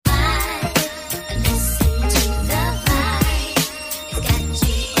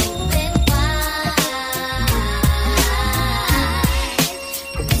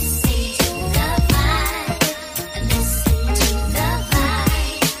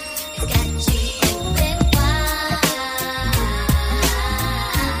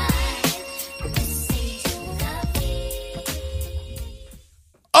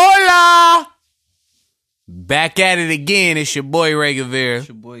Back at it again. It's your boy Ray Guevara. It's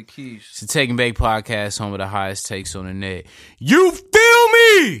your boy Keish. It's the Taking Back Podcast, home of the highest takes on the net. You feel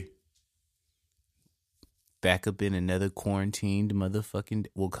me? Back up in another quarantined motherfucking...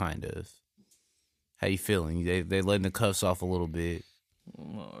 Well, kind of. How you feeling? They letting the cuffs off a little bit.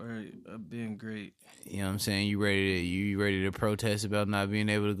 I'm alright. I've been great. You know what I'm saying? You ready to protest about not being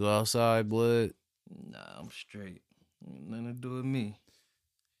able to go outside, blood? Nah, I'm straight. Nothing to do with me.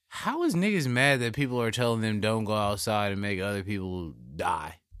 How is niggas mad that people are telling them don't go outside and make other people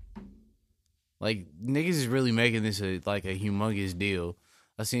die? Like, niggas is really making this a humongous deal.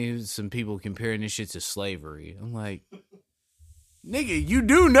 I seen some people comparing this shit to slavery. I'm like, nigga, you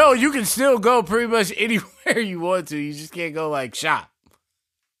do know you can still go pretty much anywhere you want to. You just can't go, like, shop.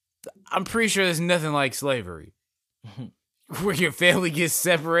 I'm pretty sure there's nothing like slavery. Where your family gets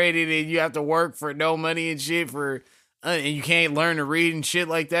separated and you have to work for no money and shit and you can't learn to read and shit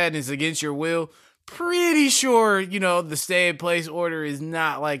like that and it's against your will. Pretty sure, the stay-in-place order is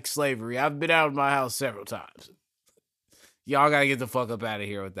not like slavery. I've been out of my house several times. Y'all gotta get the fuck up out of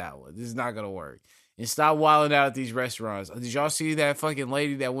here with that one. This is not gonna work. And stop wilding out at these restaurants. Did y'all see that fucking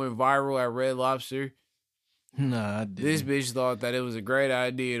lady that went viral at Red Lobster? Nah, I didn't. This bitch thought that it was a great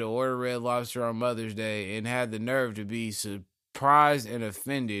idea to order Red Lobster on Mother's Day and had the nerve to be surprised and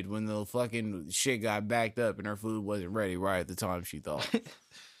offended when the fucking shit got backed up and her food wasn't ready right at the time she thought.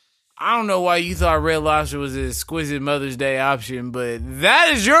 I don't know why you thought Red Lobster was an exquisite Mother's Day option, but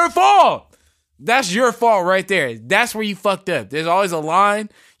that is your fault. That's your fault right there. That's where you fucked up. There's always a line.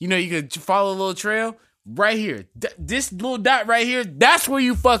 You could follow a little trail right here. This little dot right here, that's where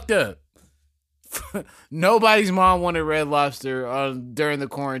you fucked up. Nobody's mom wanted Red Lobster during the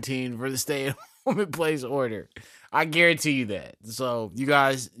quarantine for the stay-at-home in place order. I guarantee you that. So you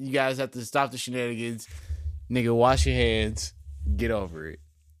guys have to stop the shenanigans. Nigga, wash your hands. Get over it.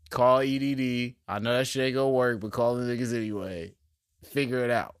 Call EDD. I know that shit ain't gonna work, but call the niggas anyway. Figure it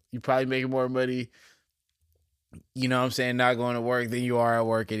out. You probably making more money, not going to work than you are at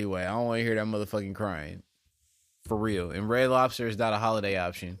work anyway. I don't want to hear that motherfucking crying. For real. And Red Lobster is not a holiday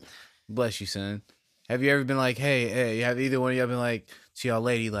option. Bless you, son. Have you ever been like, hey, have either one of y'all been like, to y'all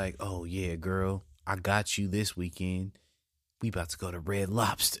lady, like, oh, yeah, girl, I got you this weekend. We about to go to Red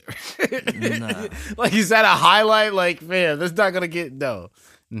Lobster. Nah. Like, is that a highlight? Like, man, that's not going to get, no.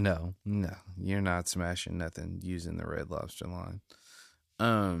 You're not smashing nothing using the Red Lobster line.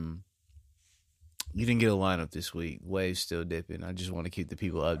 You didn't get a lineup this week. Wave's still dipping. I just want to keep the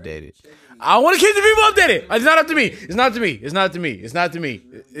people updated. I want to keep the people updated. It's not up to me. It's not up to me. It's not up to me. It's not up to me.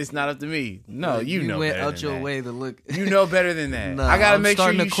 It's not up to me. No, you know went better out than your that. way to look. You know better than that. No, I gotta I'm make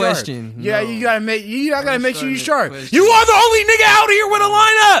sure starting you to sharp. question. Yeah, No. you gotta make sure you sharp. Question. You are the only nigga out here with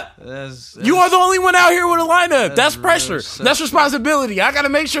a lineup. You are the only one out here with a lineup. That's pressure. That's responsibility. I gotta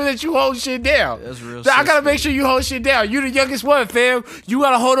make sure that you hold shit down. That's real. I gotta make sure you hold shit down. You the youngest one, fam. You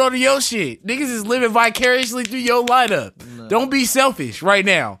gotta hold on to your shit. Niggas is living vicariously through your lineup. No. Don't be selfish right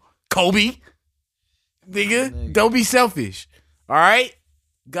now, Kobe. Nigga, don't be selfish. All right?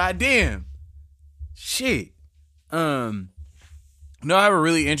 Goddamn. Shit. No, I have a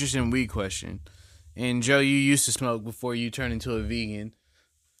really interesting weed question. And Joe, you used to smoke before you turned into a vegan.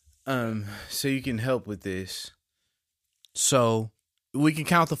 So you can help with this. So we can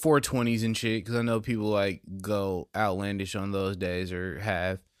count the 420s and shit, because I know people like go outlandish on those days or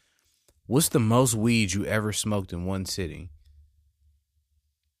have. What's the most weed you ever smoked in one sitting?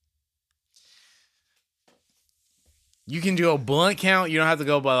 You can do a blunt count. You don't have to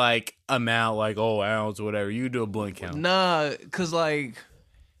go by like amount, like ounce or whatever. You can do a blunt count. Nah, cause like,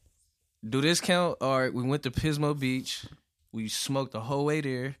 do this count? All right, we went to Pismo Beach. We smoked the whole way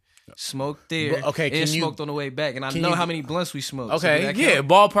there. Smoked there. But, okay, and smoked on the way back. And I know how many blunts we smoked. Okay, so yeah,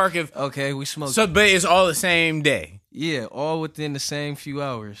 ballpark of. Okay, we smoked. So, but it's all the same day. Yeah, all within the same few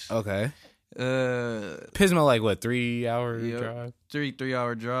hours. Okay. Pismo, like what, 3 hour drive?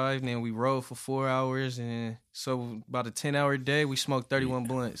 3-hour drive. And then we rode for 4 hours. And so about a 10-hour day, we smoked 31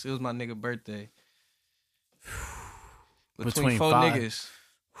 blunts. It was my nigga birthday. Between 4 niggas.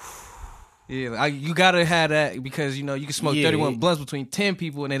 Yeah, you gotta have that because you can smoke 31 blunts between 10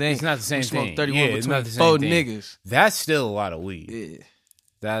 people and it ain't. It's not the same thing. Smoke 31 it's between not the same 4 thing. niggas. That's still a lot of weed. Yeah,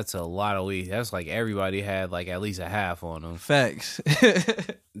 that's a lot of weed. That's like everybody had like at least a half on them. Facts.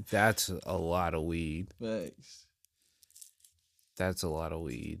 That's a lot of weed. Facts. That's a lot of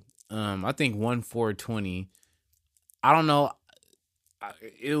weed. I think 420. I don't know.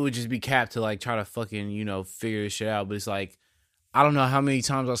 It would just be capped to like try to fucking figure this shit out. But it's like, I don't know how many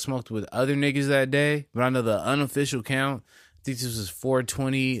times I smoked with other niggas that day, but I know the unofficial count, I think this was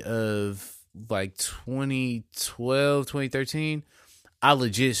 420 of like 2012, 2013. I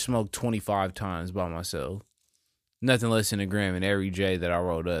legit smoked 25 times by myself. nothing less than a gram in every J that I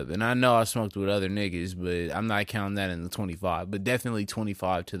rolled up. And I know I smoked with other niggas, but I'm not counting that in the 25. But definitely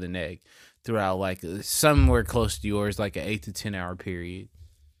 25 to the neck throughout like somewhere close to yours, like an 8 to 10 hour period.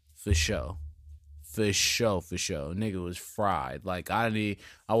 For sure. For sure. Nigga was fried. Like I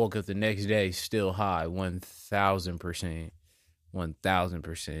woke up the next day still high, 1,000%.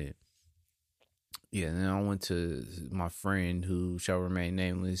 1,000%. Yeah, and then I went to my friend who shall remain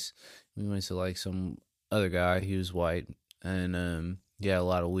nameless. We went to like some other guy. He was white, and he had a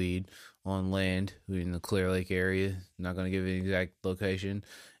lot of weed on land. We were in the Clear Lake area. Not gonna give an exact location.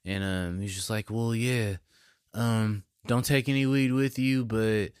 And he's just like, well, yeah, don't take any weed with you,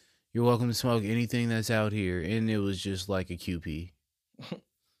 but you're welcome to smoke anything that's out here. And it was just like a QP.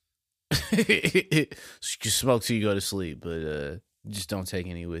 Just smoke till you go to sleep, but just don't take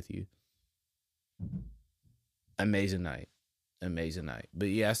any with you. Amazing night. But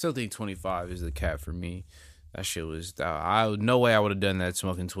yeah, I still think 25 is the cap for me. That shit was no way I would have done that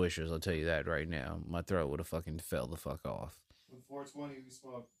smoking Twishers. I'll tell you that right now. My throat would have fucking fell the fuck off. With 420, we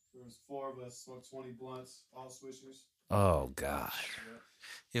smoked. There was 4 of us. Smoked 20 blunts, all swishers. Oh god.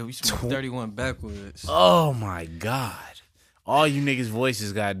 Yeah, we smoked 31 backwards. Oh my god. All you niggas'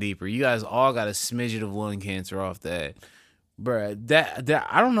 voices got deeper. You guys all got a smidget of lung cancer off that. Bruh, that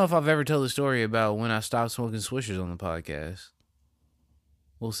I don't know if I've ever told the story about when I stopped smoking swishers on the podcast.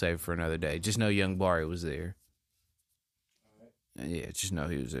 We'll save it for another day. Just know Young Barry was there. Yeah, just know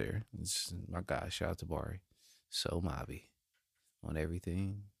he was there. It's my guy. Shout out to Barry. So Mobby. On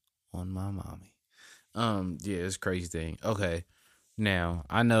everything. On my mommy. Yeah, it's a crazy thing. Okay. Now,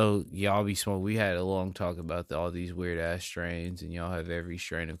 I know y'all be smoking. We had a long talk about all these weird ass strains, and y'all have every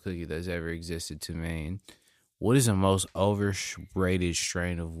strain of cookie that's ever existed to Maine. What is the most overrated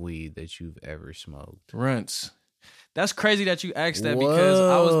strain of weed that you've ever smoked? Runts. That's crazy that you asked that. Whoa. Because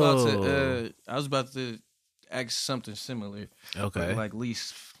I was about to ask something similar. Okay. Like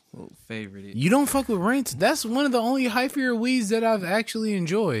least favorite. You don't fuck with Rinse? That's one of the only hyphier weeds that I've actually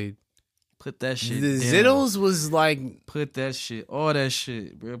enjoyed. Put that shit The down. Zittles was like... Put that shit, all that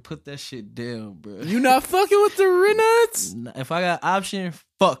shit, bro. Put that shit down, bro. You not fucking with the Renuts? If I got option,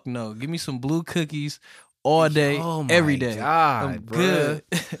 fuck no. Give me some blue cookies all day, every day. God, I'm bro. good.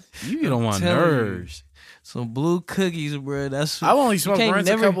 You get on my telling nerves. Some blue cookies, bro. That's I've only smoked Rinse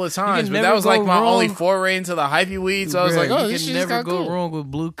a couple of times, but that was like my only foray into the hypey weed. So I was like, oh, this shit's never go cool. wrong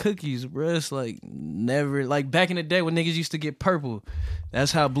with blue cookies, bro. It's like never, like back in the day when niggas used to get purple.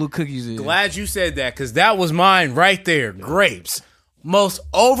 That's how blue cookies is. Glad you said that, because that was mine right there. Grapes. Most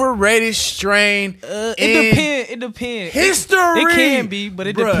overrated strain It depends. history. It can be, but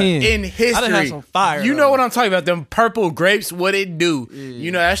it depends. In history. I done had some fire. You know what I'm talking about. Them purple grapes, what it do. Yeah.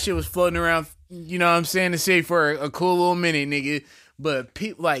 You know, that shit was floating around, you know what I'm saying, the city for a cool little minute, nigga. But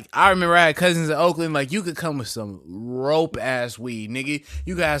people, like, I remember I had cousins in Oakland, like, you could come with some rope-ass weed, nigga.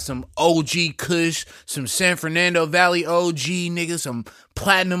 You could have some OG Kush, some San Fernando Valley OG, nigga, some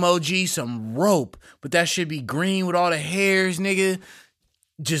Platinum OG, some rope. But that should be green with all the hairs, nigga.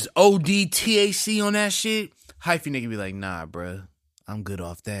 Just OD THC on that shit. Hyphy nigga be like, nah, bruh, I'm good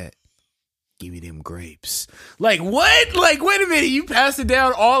off that. Give me them grapes. Like, what? Like, wait a minute. You passed it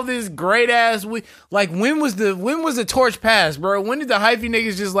down all this great ass weed. Like, when was the torch passed, bro? When did the hyphy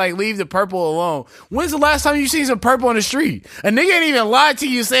niggas just like leave the purple alone? When's the last time you seen some purple on the street? A nigga ain't even lied to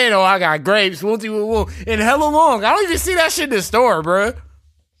you saying, oh, I got grapes. In hella long. I don't even see that shit in the store, bro.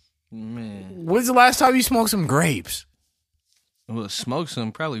 Man. When's the last time you smoked some grapes? Well, smoked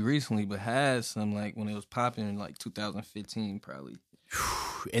some probably recently, but had some like when it was popping in like 2015 probably.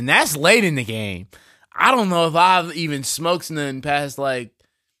 And that's late in the game. I don't know if I've even smoked nothing past like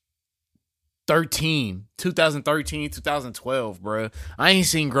 2013, 2012, bro. I ain't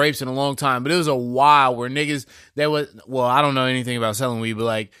seen grapes in a long time, but it was a while where niggas I don't know anything about selling weed, but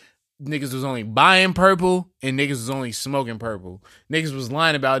like niggas was only buying purple and niggas was only smoking purple. Niggas was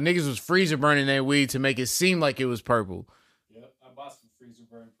lying about niggas was freezer burning their weed to make it seem like it was purple. Yep, I bought some freezer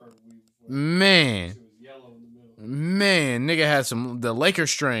burning purple weed before. Man. Yellow in the middle. Man, nigga had the Laker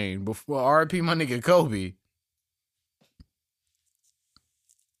strain before RIP my nigga Kobe.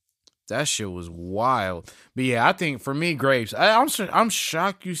 That shit was wild. But yeah, I think for me, grapes. I'm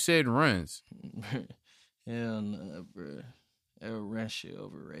shocked you said runs. Hell no, bro. That shit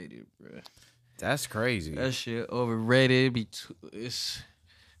overrated, bro. That's crazy. That shit overrated.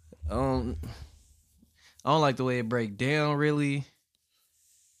 I don't like the way it break down. Really.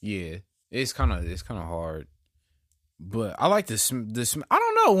 Yeah, it's kind of hard. But I like this. I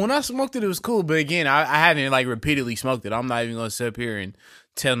don't know. When I smoked it, it was cool. But again, I haven't like repeatedly smoked it. I'm not even gonna sit up here and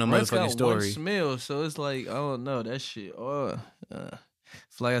tell no motherfucking story. One smell, so it's like I don't know that shit.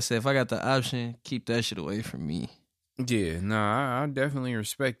 Like I said, if I got the option, keep that shit away from me. Yeah, I definitely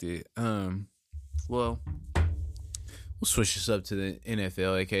respect it. Well, we'll switch this up to the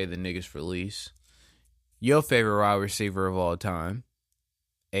NFL, aka the niggas release. Your favorite wide receiver of all time,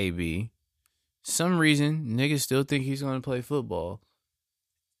 AB. Some reason niggas still think he's going to play football.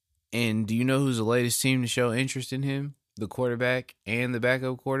 And do you know who's the latest team to show interest in him? The quarterback and the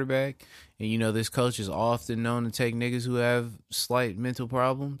backup quarterback. And you know this coach is often known to take niggas who have slight mental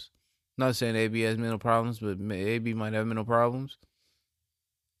problems. Not saying AB has mental problems, but AB might have mental problems.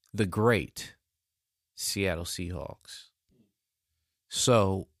 The great Seattle Seahawks.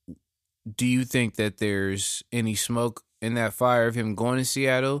 So, do you think that there's any smoke in that fire of him going to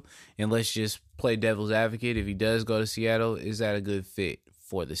Seattle? And let's just play devil's advocate. If he does go to Seattle, is that a good fit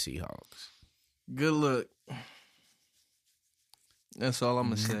for the Seahawks? Good luck. That's all I'm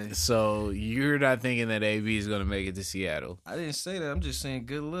going to say. So, you're not thinking that AB is going to make it to Seattle? I didn't say that. I'm just saying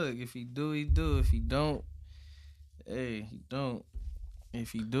good luck. If he do, he do. If he don't, hey, he don't.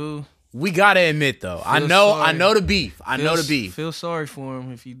 If he do, we got to admit, though. I know the beef. I know the beef. Feel sorry for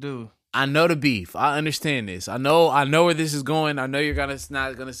him if you do. I know the beef. I understand this. I know where this is going. I know you're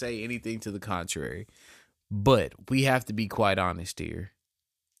not gonna say anything to the contrary. But we have to be quite honest here.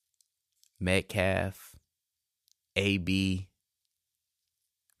 Metcalf, AB,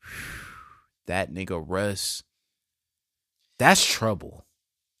 that nigga Russ. That's trouble.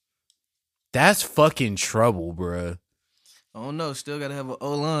 That's fucking trouble, bruh. I don't know. Still got to have an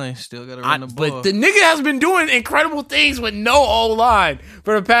O-line. Still got to run the ball. But the nigga has been doing incredible things with no O-line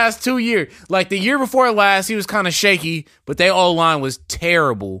for the past 2 years. Like, the year before last, he was kind of shaky, but their O-line was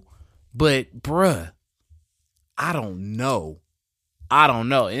terrible. But, bruh, I don't know.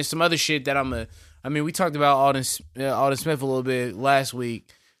 And some other shit that we talked about Alden Smith a little bit last week.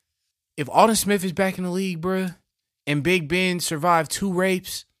 If Alden Smith is back in the league, bruh, and Big Ben survived 2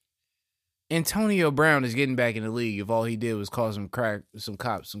 rapes, Antonio Brown is getting back in the league if all he did was call some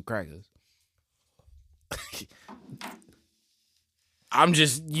cops some crackers. I'm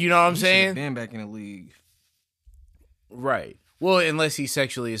just, you know what I'm saying? Been back in the league. Right. Well, unless he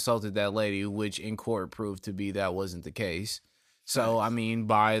sexually assaulted that lady, which in court proved to be that wasn't the case. So, I mean,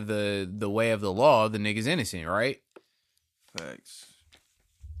 by the way of the law, the nigga's innocent, right? Facts.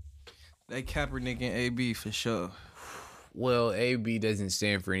 They Kaepernick and AB for sure. Well, AB doesn't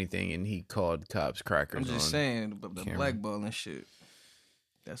stand for anything, and he called cops crackers. I'm just saying, but the blackballing shit.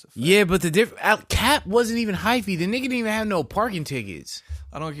 That's a fact. Yeah, but Cap wasn't even hyphy. The nigga didn't even have no parking tickets.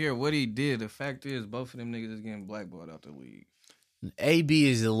 I don't care what he did. The fact is, both of them niggas is getting blackballed out the league. AB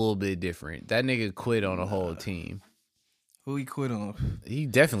is a little bit different. That nigga quit on the whole team. Who he quit on? He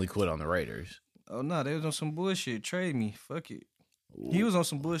definitely quit on the Raiders. Oh, no, they was on some bullshit. Trade me. Fuck it. He was on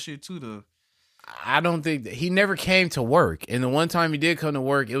some bullshit, too, though. I don't think he never came to work. And the one time he did come to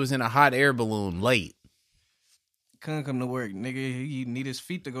work, it was in a hot air balloon late. Couldn't come to work, nigga. He need his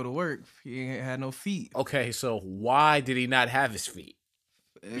feet to go to work. He ain't had no feet. Okay, so why did he not have his feet?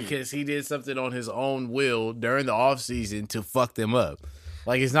 Because he did something on his own will during the offseason to fuck them up.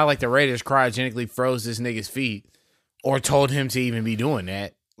 Like, it's not like the Raiders cryogenically froze this nigga's feet or told him to even be doing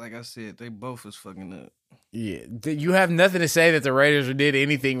that. Like I said, they both was fucking up. Yeah, you have nothing to say that the Raiders did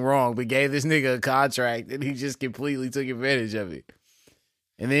anything wrong, but gave this nigga a contract and he just completely took advantage of it.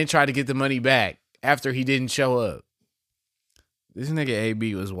 And then tried to get the money back after he didn't show up. This nigga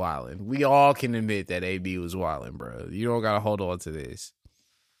AB was wilding. We all can admit that AB was wilding, bro. You don't gotta hold on to this.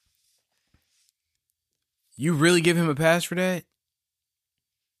 You really give him a pass for that?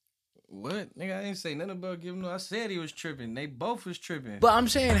 What? Nigga, I didn't say nothing about giving him. I said he was tripping. They both was tripping. But I'm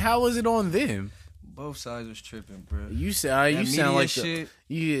saying, how was it on them? Both sides was tripping, bro. You sound like shit.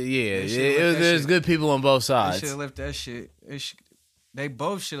 There's good people on both sides. They should have left that shit. They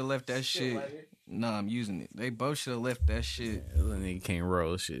both should have left that shit. Nah, I'm using it. They both should have left that shit. That nigga can't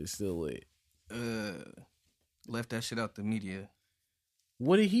roll shit. Still lit. Left that shit out the media.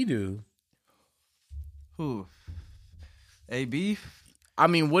 What did he do? Who? AB? I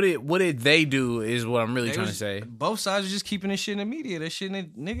mean, what did they do is what I'm really trying to say. Both sides were just keeping this shit in the media. They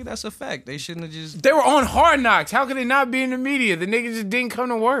shouldn't, nigga, that's a fact. They shouldn't have just... They were on Hard Knocks. How could it not be in the media? The nigga just didn't come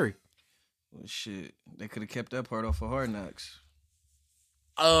to work. Well, shit. They could have kept that part off of Hard Knocks.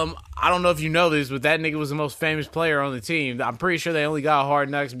 I don't know if you know this, but that nigga was the most famous player on the team. I'm pretty sure they only got Hard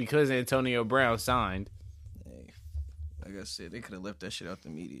Knocks because Antonio Brown signed. Hey, like I said, they could have left that shit out the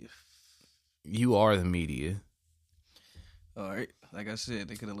media. You are the media. All right. Like I said,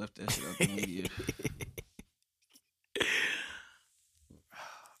 they could have left that shit out the media.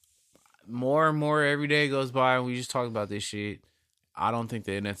 More and more every day goes by, and we just talk about this shit. I don't think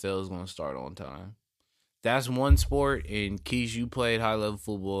the NFL is going to start on time. That's one sport, and Keith, you played high-level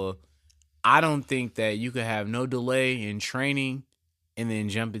football. I don't think that you could have no delay in training and then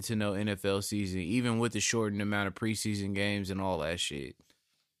jump into no NFL season, even with the shortened amount of preseason games and all that shit.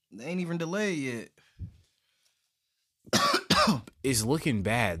 They ain't even delayed yet. It's looking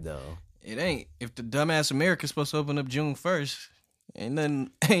bad though. It ain't. If the dumbass America's supposed to open up June 1st, ain't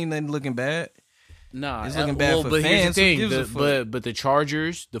nothing looking bad. Nah, it's looking bad for but fans. Here's Who the gives a thing, fuck? but the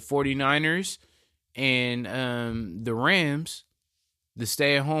Chargers, the 49ers, and the Rams, the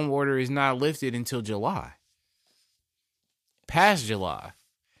stay-at-home order is not lifted until July. Past July.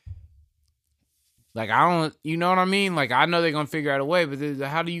 Like, I don't, you know what I mean? Like, I know they're going to figure out a way, but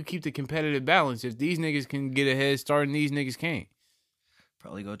how do you keep the competitive balance if these niggas can get a head start and these niggas can't?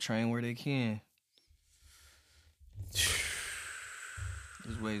 Probably go train where they can.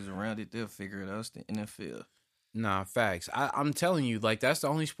 There's ways around it. They'll figure it out. It's the NFL. Nah, facts. I'm telling you, like, that's the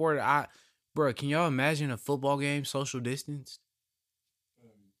only sport bro, can y'all imagine a football game social distance?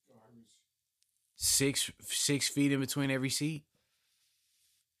 6 feet in between every seat.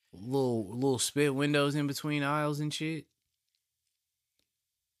 Little spit windows in between aisles and shit.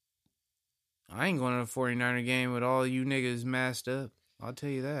 I ain't going to a 49er game with all you niggas masked up. I'll tell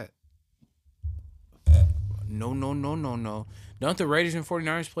you that. No. Don't the Raiders and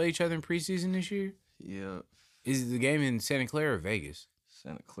 49ers play each other in preseason this year? Yeah. Is the game in Santa Clara or Vegas?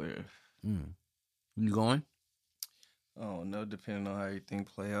 Santa Clara. You going? I don't know, depending on how everything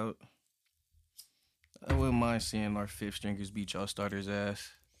play out. I wouldn't mind seeing our fifth stringers beat y'all starters' ass.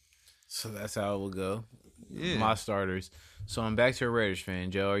 So that's how it will go. Yeah. My starters. So I'm back to a Raiders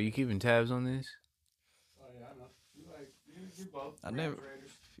fan. Joe, are you keeping tabs on this? Oh yeah, I know. You both. I never.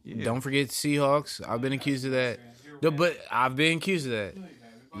 Raiders. Yeah. Don't forget Seahawks. I've been accused of that. No, but I've been accused of that.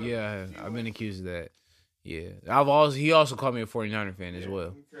 Yeah, I've been accused of that. Yeah. He also called me a 49er fan as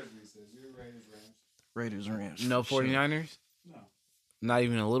well. You're Raiders, Rams. Raiders, Rams. No for sure. 49ers? No. Not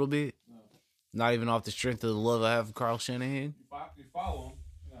even a little bit? No. Not even off the strength of the love I have for Carl Shanahan? You follow him.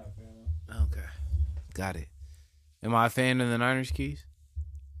 You're not a fan of him. Okay. Got it. Am I a fan of the Niners, Keys?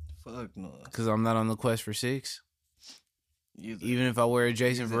 Fuck no. Because I'm not on the quest for 6? You're Even if I wear a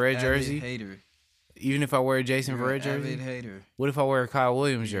Jason Verrett jersey? Hater. Even if I wear a Jason You're Verrett an jersey? avid hater. What if I wear a Kyle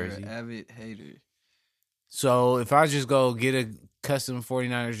Williams You're jersey? an avid hater. So if I just go get a custom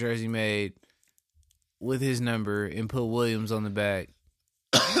 49ers jersey made with his number and put Williams on the back,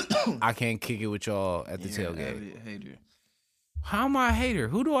 I can't kick it with y'all at the You're an tailgate. avid hater. How am I a hater?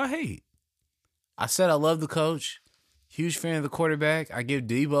 Who do I hate? I said I love the coach. Huge fan of the quarterback. I give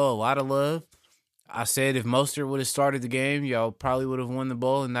Debo a lot of love. I said if Mostert would have started the game, y'all probably would have won the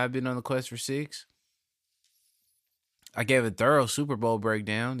bowl and not been on the quest for 6. I gave a thorough Super Bowl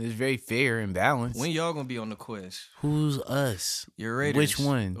breakdown. It's very fair and balanced. When y'all gonna be on the quest? Who's us? Your Raiders. Which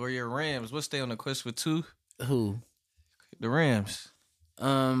one? Or your Rams? What's stay on the quest for 2? Who? The Rams.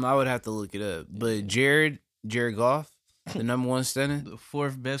 I would have to look it up. But Jared Goff, the number 1 center, The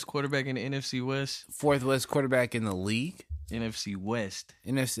 4th best quarterback in the NFC West. 4th best quarterback in the league. NFC West.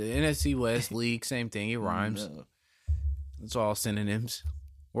 NFC West league, same thing. It rhymes. No. It's all synonyms.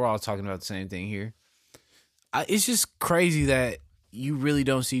 We're all talking about the same thing here. It's just crazy that you really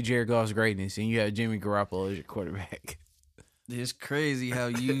don't see Jared Goff's greatness and you have Jimmy Garoppolo as your quarterback. It's crazy how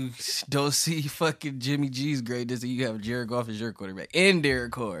you don't see fucking Jimmy G's greatness and you have Jared Goff as your quarterback. And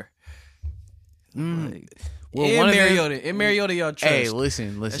Derek Carr. Like, Well, and one of them- Mariota. And Mariota y'all trust. Hey,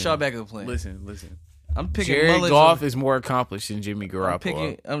 listen. That's y'all backup plan. Listen. I'm picking Jared Mullins Goff over- is more accomplished than Jimmy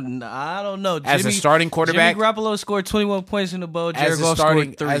Garoppolo. I don't know. As a starting quarterback, Jimmy Garoppolo scored 21 points in the bowl. Jared as a Goff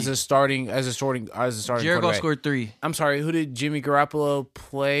starting scored 3. as a starting Jared quarterback. Goff scored 3. I'm sorry, who did Jimmy Garoppolo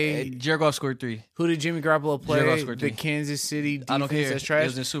play? Jared Goff scored 3. Who did Jimmy Garoppolo play? Jared Goff scored The 3. Kansas City defense I don't care. that's trash. It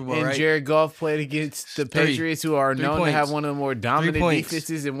was in Super Bowl, and right? Jared Goff played against the 3. Patriots, who are 3 known to points. have one of the more dominant points.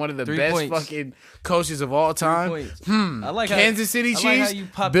 defenses and one of the 3 best points. fucking coaches of all 3 time. points. I like Kansas City I like how Chiefs. you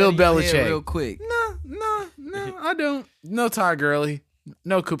popped Bill that in your head Belichick. real quick. No, I don't. No Todd Gurley.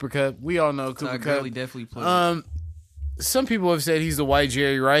 No Cooper Kupp. We all know Cooper Todd Kupp. Gurley definitely played. Some people have said he's the white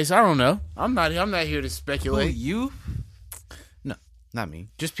Jerry Rice. I don't know. I'm not here to Who, speculate. you? No, not me.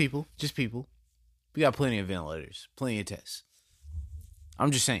 Just people. We got plenty of ventilators, plenty of tests.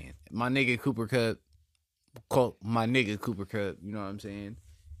 I'm just saying, my nigga Cooper Kupp, you know what I'm saying?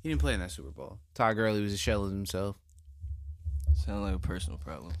 He didn't play in that Super Bowl. Todd Gurley was a shell of himself. Sound like a personal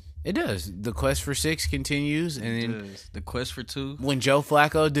problem. It does. The quest for 6 continues, and then The quest for 2. when Joe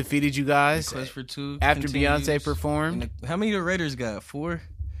Flacco defeated you guys The quest for 2 after continues. Beyonce performed, How many of the Raiders got? 4?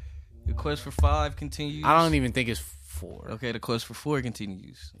 The quest for 5 continues. I don't even think it's 4. Okay, the quest for 4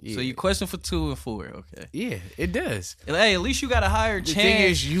 continues. Yeah. So you question for 2 and 4. Okay. Yeah, it does. Hey, at least you got a higher The chance. thing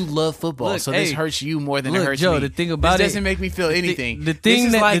is, you love football, Look, so this hey, hurts you more than it look, hurts Joe, me. the thing about this it- doesn't make me feel anything. the thing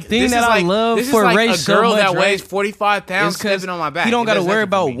This is that- the thing this that is I love this for is like Ray a so girl much, that weighs right? 45 pounds It's 'cause stepping on my back. He don't It got to does worry nothing for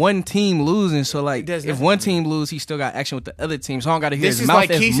about me. one team losing. So like, does if nothing one for me. team lose, he still got action with the other team. So I don't got to hear This his is mouth like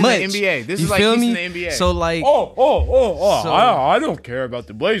as Keys in much. the NBA. This You is like feel Keys in me? the NBA. So like, So- I don't care about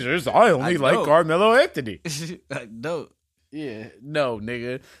the Blazers. I only like know. Carmelo Anthony. no. Yeah, no,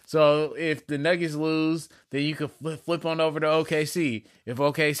 nigga. So if the Nuggets lose, then you can flip on over to OKC. If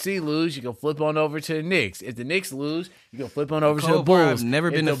OKC lose, you can flip on over to the Knicks. If the Knicks lose, you can flip on over to the Cole Bar, Bulls. I've never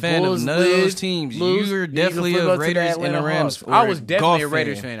If been the a fan of Bulls none of those teams. lose, You were then definitely can flip a up to the Raiders and Atlanta a Rams Hawks. I or was a definitely golf a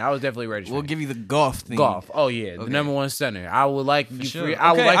Raiders fan. fan. I was definitely a Raiders We'll fan. give you the golf thing. Golf. Oh yeah, the Okay. number one stunner. I would like you. sure. For,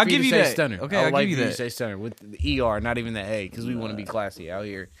 I would Okay, like I'll for you give to you say that. stunner. Okay, I would I'll like give for you you to that. say stunner with the ER, not even the A, because we want to be classy out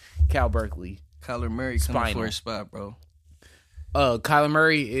here. Cal Berkeley. Kyler Murray coming Spinal. for a spot, bro. Kyler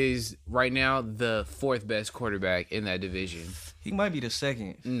Murray is right now the 4th best quarterback in that division. He might be the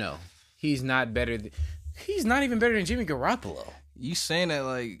second. No, he's not better. He's not even better than Jimmy Garoppolo. You saying that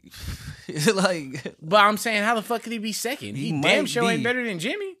like, like But I'm saying, how the fuck could he be second? He He might damn sure ain't be. better than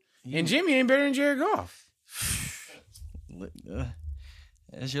Jimmy, and Jimmy ain't better than Jared Goff.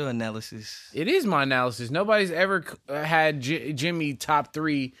 that's your analysis. It is my analysis. Nobody's ever had Jimmy top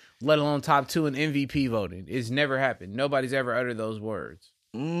 3, let alone top 2 in MVP voting. It's never happened. Nobody's ever uttered those words.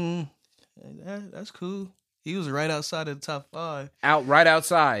 That's cool. He was right outside of the top 5. Right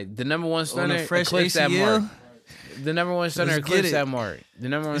outside. The number one On stunner a fresh eclipsed that ACL. mark. The number one stunner Let's get eclipsed it. that mark. The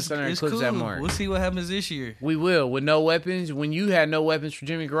number one stunner It's eclipsed cool. that mark. We'll see what happens this year. We will. With no weapons. When you had no weapons for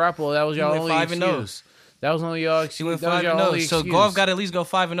Jimmy Garoppolo, that was your He went only 5-0. excuse. That was only your He excuse. went That was your 5-0. only So excuse. Golf got to at least go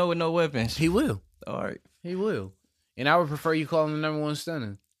 5-0 with no weapons. He will. All right. He will. And I would prefer you call him the number one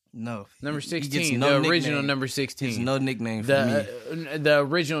stunner. No. Number He gets 16. no The original nickname. number It's 16. no nickname for me. The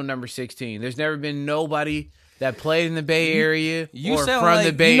original number 16. There's never been nobody that played in the Bay Area You or sound from like,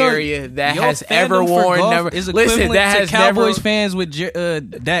 the Bay you know, Area that your has fandom ever for worn golf number. is Listen, equivalent that to has Cowboys never. fans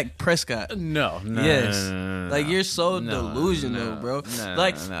with Dak Prescott. No, Yes. no, Like you're so no, delusional, no, bro. no,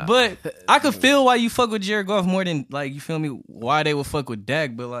 like, no. but I could feel why you fuck with Jared Goff more than like you feel me why they would fuck with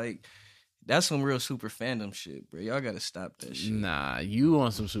Dak, but like that's some real super fandom shit, bro. Y'all gotta stop that shit. Nah, you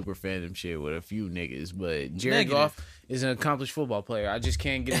on some super fandom shit with a few niggas, but Jared Negative. Goff is an accomplished football player. I just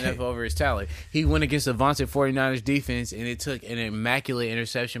can't get enough over his talent. He went against the vaunted 49ers defense, and it took an immaculate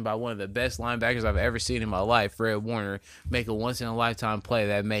interception by one of the best linebackers I've ever seen in my life, Fred Warner, make a once-in-a-lifetime play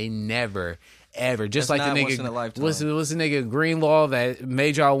that may never, ever. Just That's like not the once in a nigga, lifetime. what's the nigga Greenlaw that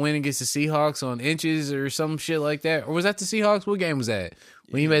made y'all win against the Seahawks on inches or some shit like that? Or was that the Seahawks? What game was that?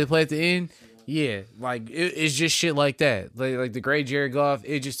 When he made the play at the end? Yeah, like it's just shit like that. Like the great Jared Goff,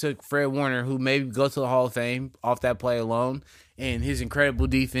 it just took Fred Warner, who maybe go to the Hall of Fame off that play alone, and his incredible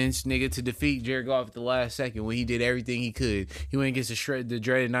defense, nigga, to defeat Jared Goff at the last second when he did everything he could. He went against the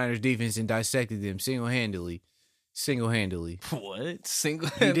dreaded Niners defense and dissected them single-handedly. What? Single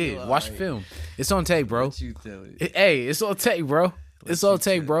He did. Watch the film. It's on tape, bro. What you tell me? Hey, it's on tape, bro. It's on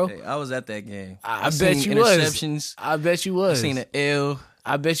tape, bro. Hey, I was at that game. I seen bet you was. interceptions. I bet you was. I seen an L.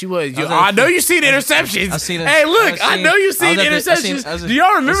 I bet you was. was I at- know you seen the interceptions. I seen it. Hey, look, I I seen- know you I was seen the at the- I interceptions. seen- I was- Do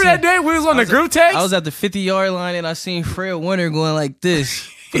y'all remember I that seen- day we was on the group text? I was at the 50-yard line and I seen Fred Warner going like this.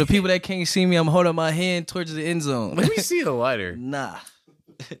 For the people that can't see me, I'm holding my hand towards the end zone. Let me see the lighter. Nah.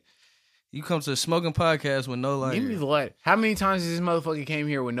 You come to a smoking podcast with no lighter. Give me the lighter. How many times has this motherfucker came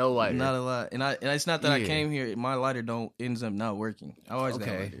here with no lighter? Not a lot. And it's not that I Yeah. came here. My lighter ends up not working. I always got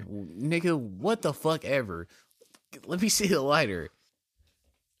a Okay, lighter. nigga, what the fuck ever? Let me see the lighter.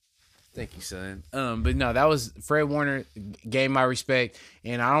 Thank you, son. But no, that was Fred Warner gave my respect,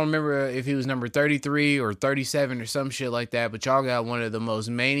 and I don't remember if he was number 33 or 37 or some shit like that. But y'all got one of the most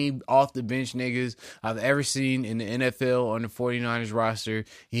many off the bench niggas I've ever seen in the NFL on the 49ers roster.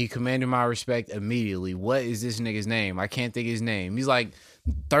 He commanded my respect immediately. What is this nigga's name? I can't think of his name. He's like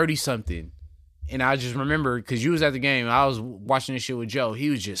 30 something. And I just remember, because you was at the game, I was watching this shit with Joe. He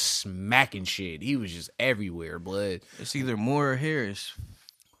was just smacking shit. He was just everywhere, blood. It's either Moore or Harris.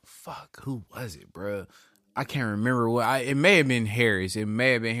 Fuck, who was it, bro? I can't remember what. It may have been Harris.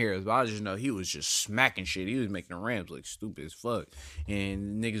 But I just know he was just smacking shit. He was making the Rams look stupid as fuck.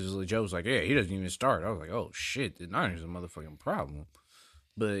 And niggas was Joe was like, yeah, he doesn't even start. I was like, oh shit, the Niners are a motherfucking problem.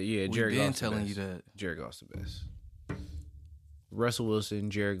 But yeah, Jared been Goff's the telling best. you that. Jared Goff's the best. Russell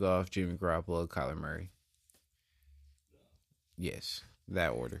Wilson, Jared Goff, Jimmy Garoppolo, Kyler Murray. Yes, that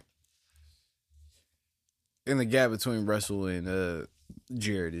order. And the gap between Russell and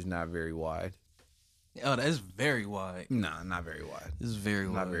Jared is not very wide. Oh, that's very wide. Nah, not very wide. This is very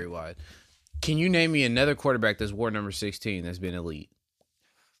wide. Not very wide. Can you name me another quarterback that's wore number 16 that's been elite?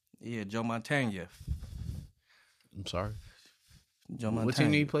 Yeah, Joe Montana. I'm sorry. Joe Montana. What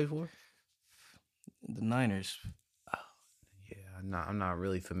team do you play for? The Niners. Yeah, I'm not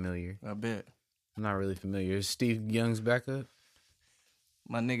really familiar. I bet. I'm not really familiar. Is Steve Young's backup?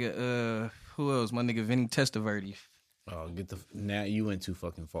 My nigga, who else? My nigga Vinny Testaverde. Oh, now you went too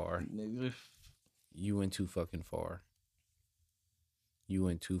fucking far. Nigga. You went too fucking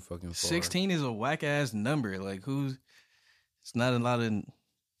far. 16 is a whack ass number. Like it's not a lot of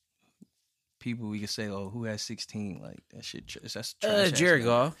people we can say, oh, who has 16? Like that shit. That's trash. Jared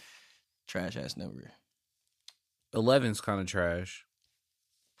Goff. Trash ass number. 11's kind of trash.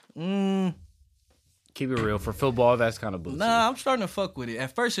 Mm. Keep it real. For football, that's kind of bullshit. Nah, I'm starting to fuck with it.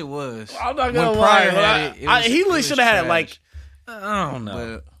 At first it was. I'm not gonna When lie. Pryor had it, He really should have had it trash. like, I don't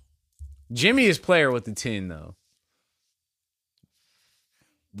know. But Jimmy is player with the 10, though.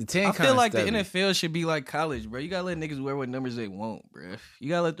 The 10 I feel like stubby. the NFL should be like college, bro. You gotta let niggas wear what numbers they want, bro. You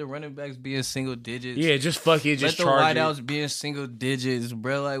gotta let the running backs be in single digits. Yeah, just fuck it. let Just the charge wideouts be in single digits,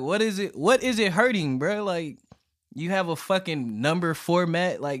 bro. Like, what is it? What is it hurting, bro? Like, you have a fucking number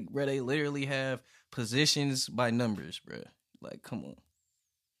format, like, bro. They literally have positions by numbers, bro. Like, come on,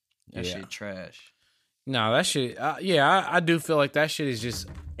 that Yeah. shit trash. No, that shit. I do feel like that shit is just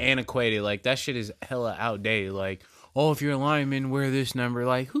antiquated. Like that shit is hella outdated. Like, oh, if you're a lineman, wear this number.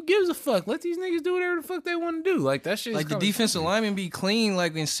 Like, who gives a fuck? Let these niggas do whatever the fuck they want to do. Like that shit. Like the defensive linemen be clean,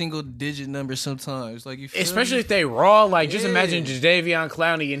 like in single digit numbers sometimes. Like you, feel especially me? if they raw. Like, just Yeah. imagine Jadeveon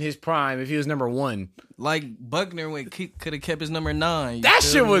Clowney in his prime if he was number 1. like Buckner could have kept his number 9. You That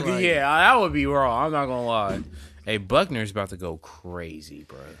feel shit me? would, Like, that would be raw. I'm not gonna lie. Hey, Buckner's about to go crazy,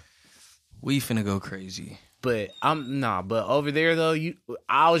 bro. We finna go crazy. But but over there though,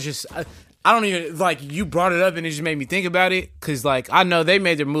 I don't even, like, you brought it up and it just made me think about it. Cause like, I know they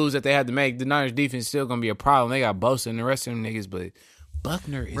made their moves that they had to make. The Niners defense is still gonna be a problem. They got Bosa and the rest of them niggas, but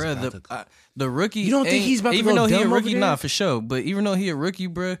Buckner is Bruh, about to go. the rookie. You don't think ain't- he's about to even go though he a dumb over rookie, there? nah, for sure. But even though he a rookie,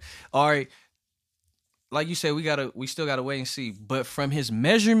 bruh, all right. Like you said, we still gotta wait and see. But from his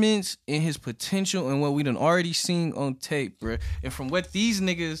measurements and his potential and what we done already seen on tape, bruh, and from what these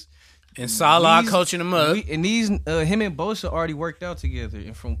niggas And Salah these- coaching him up. and these him and Bosa already worked out together.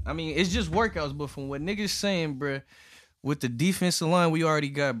 And it's just workouts, but from what niggas saying, bruh, with the defensive line we already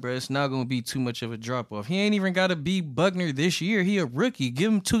got, bruh, it's not gonna be too much of a drop off. He ain't even gotta be Buckner this year. He a rookie.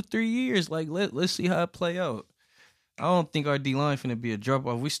 Give him 2-3 years. Like let's see how it play out. I don't think our D line finna be a drop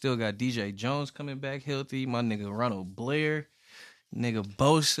off. We still got DJ Jones coming back healthy. My nigga Ronald Blair, nigga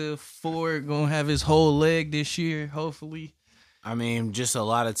Bosa Ford gonna have his whole leg this year, hopefully. I mean, just a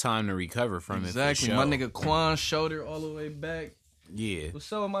lot of time to recover from Exactly. it. My nigga Quan shoulder all the way back. Yeah.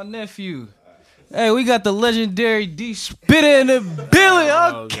 What's up with my nephew? Hey, we got the legendary D Spitter in the building.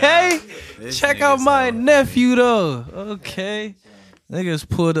 Okay. This Check out nigga's my so- nephew though. Okay. Niggas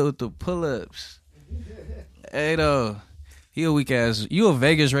pulled up with the pull-ups. Hey though. He a weak ass. You a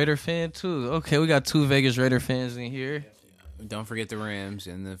Vegas Raider fan too. Okay, we got 2 Vegas Raider fans in here. Don't forget the Rams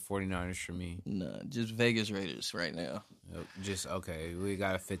and the 49ers for me. Nah, just Vegas Raiders right now. Just, okay, we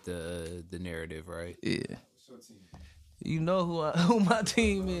gotta fit the narrative, right? Yeah. You know who my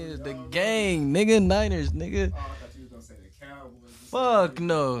team is. The gang, nigga. Niners, nigga. Oh, I thought you was gonna say the Cowboys. Fuck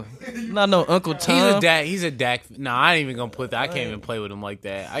no. Not no Uncle Tom. He's a Dak. No, I ain't even gonna put that. I can't even play with him like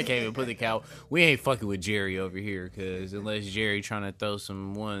that. I can't even put the cow. We ain't fucking with Jerry over here, because unless Jerry trying to throw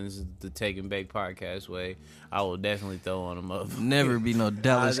some ones the Take and Bake podcast way, I will definitely throw on him up. Never be no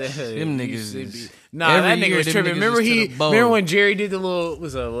Dallas. Them niggas is. Nah, every that nigga year was them tripping. niggas Remember is to the bowl. remember when Jerry did the little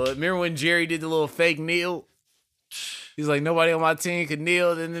remember when Jerry did the little fake kneel? He's like, nobody on my team could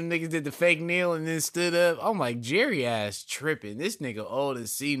kneel. Then them niggas did the fake kneel and then stood up. I'm like, Jerry ass tripping. This nigga old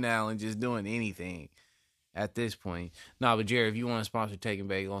as senile and just doing anything at this point. Nah, but Jerry, if you want to sponsor Taking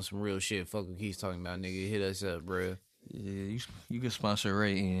Back on some real shit, fuck what he's talking about, nigga. Hit us up, bro. Yeah, you can sponsor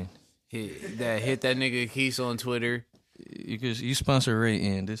Ray in. Hit that nigga Keith on Twitter. You sponsor Ray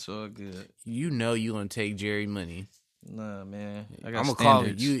in. It's all good. You know you gonna take Jerry money. Nah, man. I I'm got gonna call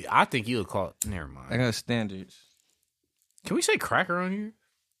standards. you. I think you'll call. Never mind. I got standards. Can we say cracker on here?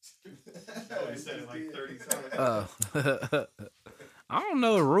 I said it like 30 times. I don't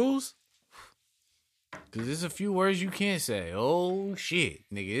know the rules. Cause there's a few words you can't say. Oh shit,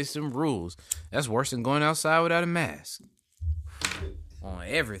 nigga, it's some rules. That's worse than going outside without a mask. On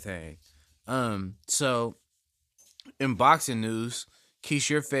everything. So in boxing news, Keith,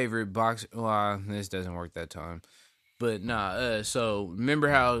 your favorite box. Well, this doesn't work that time. But nah, so remember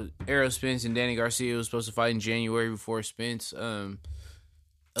how Errol Spence and Danny Garcia was supposed to fight in January before Spence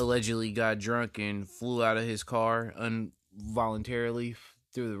allegedly got drunk and flew out of his car involuntarily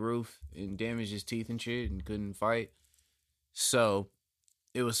through the roof and damaged his teeth and shit and couldn't fight. So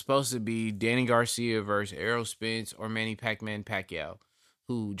it was supposed to be Danny Garcia versus Errol Spence or Manny Pacquiao,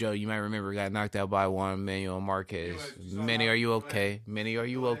 who, Joe, you might remember, got knocked out by Juan Manuel Marquez. Manny, are you okay? Manny, are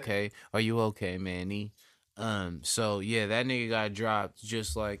you okay? Are you okay, Manny? So yeah, that nigga got dropped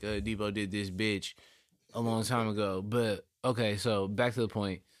just like Debo did this bitch a long time ago. But okay, so back to the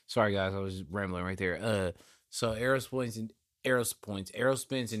point. Sorry guys, I was rambling right there. So Errol Spence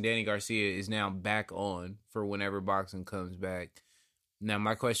and Danny Garcia is now back on for whenever boxing comes back. Now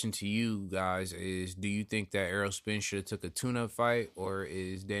my question to you guys is: do you think that Errol Spence should have took a tune-up fight, or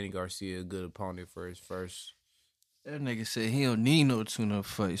is Danny Garcia a good opponent for his first? That nigga said he don't need no tune-up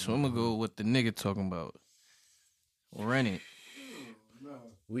fight, so I'm gonna go with what the nigga talking about. Run it.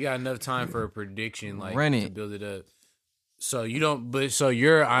 We got enough time for a prediction, like Run to it. build it up. So you don't, but so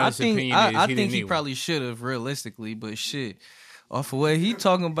your I honest think opinion is I he think didn't he need probably should have realistically, but shit, off of what he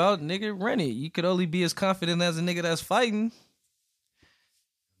talking about, nigga, run it. You could only be as confident as a nigga that's fighting. one.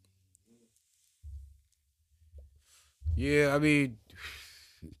 Yeah, I mean,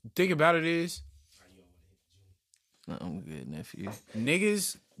 think about it is I'm good, nephew.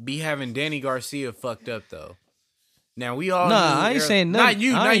 niggas be having Danny Garcia fucked up though. Now we all Nah, knew I ain't Errol- saying not nothing.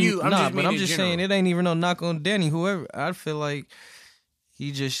 you, I not ain't- you. I'm nah, just but meaning I'm in just general. saying it ain't even no knock on Danny. Whoever, I feel like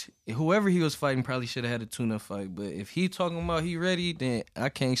whoever he was fighting probably should have had a tune-up fight. But if he talking about he ready, then I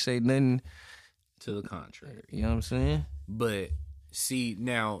can't say nothing. To the contrary. You know what I'm saying? But see,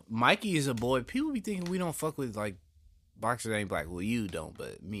 now Mikey is a boy. People be thinking we don't fuck with like boxers that ain't black. Well, you don't,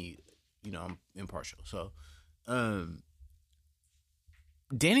 but me, you know, I'm impartial. So,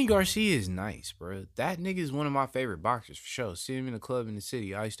 Danny Garcia is nice, bro. That nigga is one of my favorite boxers for sure. See him in a club in the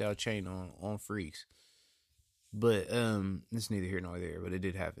city, iced out chain on Freaks. But it's neither here nor there. But it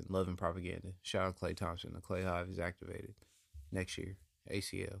did happen. Love and propaganda. Shout out Klay Thompson. The Klay Hive is activated next year.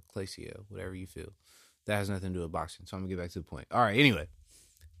 ACL, Clay CL, whatever you feel. That has nothing to do with boxing. So I'm gonna get back to the point. All right. Anyway,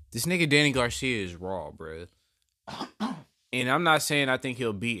 this nigga Danny Garcia is raw, bro. And I'm not saying I think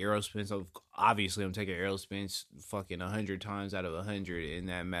he'll beat Errol Spence. Obviously, I'm taking Errol Spence fucking 100 times out of 100 in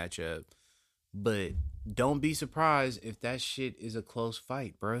that matchup. But don't be surprised if that shit is a close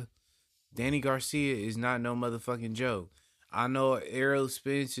fight, bro. Danny Garcia is not no motherfucking joke. I know Errol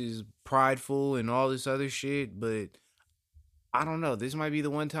Spence is prideful and all this other shit, but I don't know. This might be the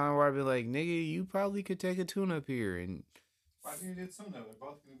one time where I'd be like, nigga, you probably could take a tune-up here. And I think you did some though. They're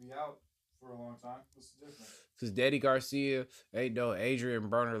both going to be out for a long time. What's the difference? because Danny Garcia ain't no Adrian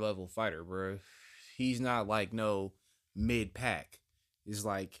Broner level fighter, bro. He's not like no mid-pack. It's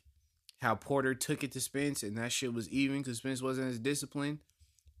like how Porter took it to Spence and that shit was even because Spence wasn't as disciplined.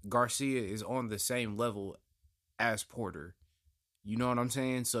 Garcia is on the same level as Porter. You know what I'm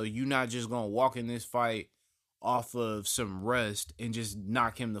saying? So you're not just going to walk in this fight off of some rust and just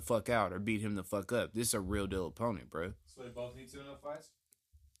knock him the fuck out or beat him the fuck up. This is a real deal opponent, bro. So they both need tune-up fights?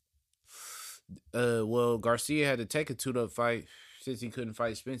 Well, Garcia had to take a two-up fight since he couldn't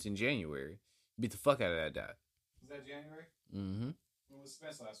fight Spence in January. Beat the fuck out of that guy. Was that January? Mm-hmm. When was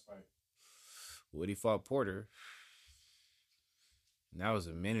Spence last fight? When he fought Porter. And that was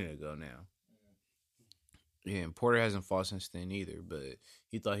a minute ago now. Yeah, and Porter hasn't fought since then either, but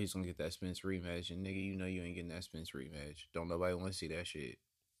he thought he was going to get that Spence rematch. And nigga, you know you ain't getting that Spence rematch. Don't nobody want to see that shit.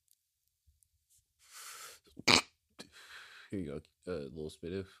 Here you go, a little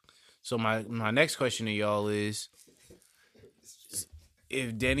spit of. So my next question to y'all is,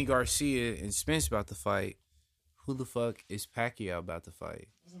 if Danny Garcia and Spence about to fight, who the fuck is Pacquiao about to fight?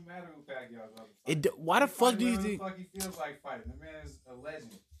 Doesn't matter who Pacquiao's about to fight. Why the fuck do you Whatever think? the fuck he feels like fighting. The man is a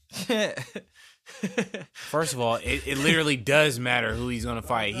legend. First of all, it literally does matter who he's gonna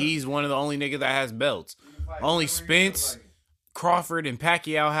fight. He's one of the only niggas that has belts. He can fight Only whenever he feels Spence, like it. Crawford, and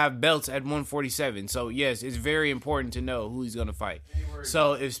Pacquiao have belts at 147. So yes, it's very important to know who he's gonna fight. Ain't worried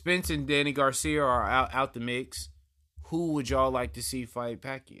So if Spence and Danny Garcia are out the mix, who would y'all like to see fight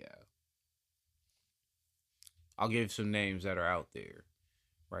Pacquiao? I'll give some names that are out there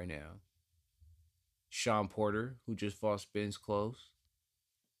right now. Sean Porter, who just fought Spence close.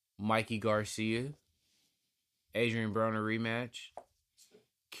 Mikey Garcia. Adrian Broner rematch.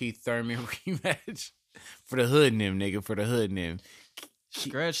 Keith Thurman rematch. For the hood and them, nigga. For the hood and them.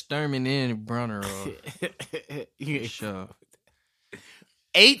 Scratch Thurman and Brunner off. Yeah. Sure.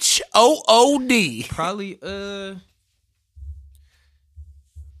 HOOD.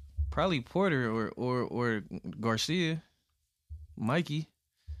 Probably Porter or Garcia. Mikey.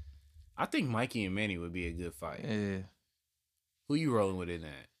 I think Mikey and Manny would be a good fight. Yeah. Who you rolling with in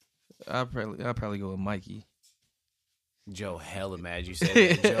that? I'll probably go with Mikey. Joe hella mad you said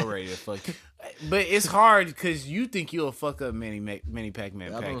that. Joe ready to fuck. But it's hard because you think you'll fuck up Manny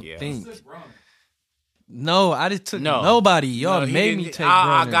Pac-Man I don't Pacquiao. think. Stick Broner. No, I just took No. nobody. Y'all No, he made didn't- me take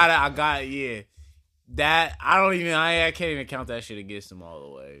I Broner. got it. Yeah. That I can't even count that shit against him all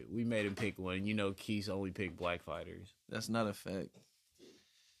the way. We made him pick one. You know, Keith only picked black fighters. That's not a fact.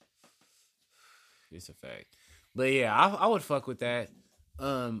 It's a fact. But yeah, I would fuck with that.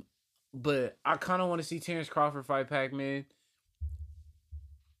 But I kind of want to see Terrence Crawford fight Pac-Man.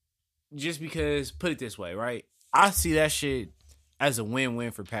 Just because, put it this way, right? I see that shit as a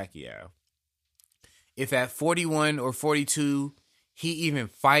win-win for Pacquiao. If at 41 or 42, he even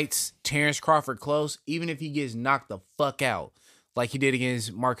fights Terrence Crawford close, even if he gets knocked the fuck out, like he did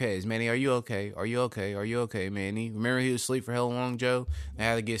against Marquez. Manny, are you okay? Are you okay? Are you okay, Manny? Remember he was asleep for hell long, Joe? They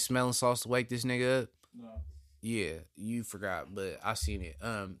had to get smelling sauce to wake this nigga up? No. Yeah, you forgot, but I seen it.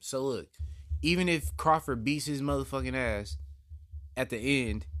 So look, even if Crawford beats his motherfucking ass at the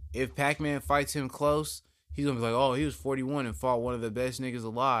end, if Pac-Man fights him close, he's gonna be like, oh, he was 41 and fought one of the best niggas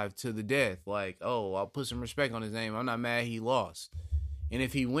alive to the death. Like, oh, I'll put some respect on his name. I'm not mad he lost. And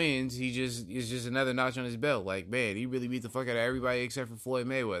if he wins, it's just another notch on his belt. Like, man, he really beat the fuck out of everybody except for Floyd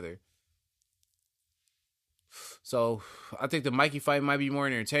Mayweather. So I think the Mikey fight might be more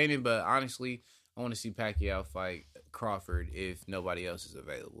entertaining, but honestly, I want to see Pacquiao fight Crawford if nobody else is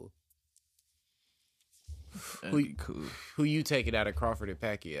available. That'd be cool. Who you taking out of Crawford and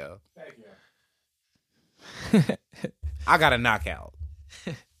Pacquiao? Pacquiao. I got a knockout.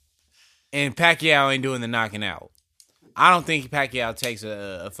 And Pacquiao ain't doing the knocking out. I don't think Pacquiao takes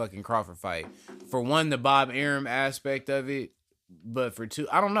a fucking Crawford fight. For one, the Bob Arum aspect of it. But for two,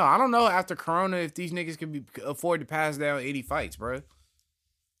 I don't know. I don't know after Corona if these niggas can afford to pass down 80 fights, bro.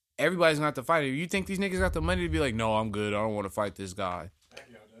 Everybody's going to have to fight it. You think these niggas got the money to be like, no, I'm good. I don't want to fight this guy.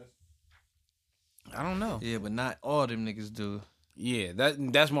 Pacquiao does. I don't know. Yeah, but not all them niggas do. Yeah,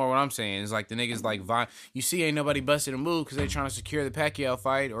 that's more what I'm saying. It's like the niggas like Vine. You see, ain't nobody busted a move because they trying to secure the Pacquiao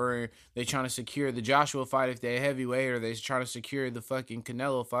fight, or they trying to secure the Joshua fight if they're heavyweight, or they trying to secure the fucking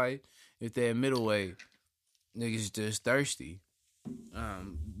Canelo fight if they're middleweight. Niggas just thirsty.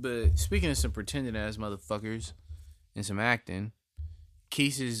 But speaking of some pretending ass motherfuckers and some acting,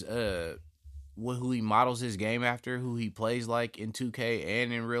 Keith's who he models his game after, who he plays like in 2K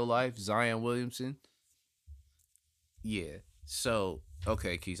and in real life, Zion Williamson. Yeah. So,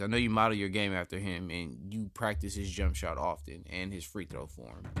 okay, Keith, I know you model your game after him and you practice his jump shot often and his free throw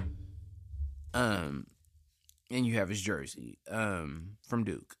form. And you have his jersey from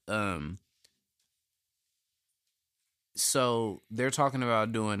Duke. So they're talking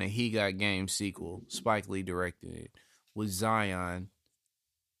about doing a He Got Game sequel, Spike Lee directed it, with Zion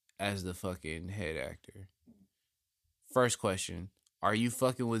as the fucking head actor. First question, are you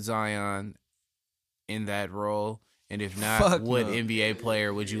fucking with Zion in that role? And if not, Fuck what no. NBA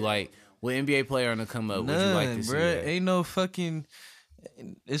player would you like? What NBA player on the come up would you like to see? Bruh. that? Ain't no fucking.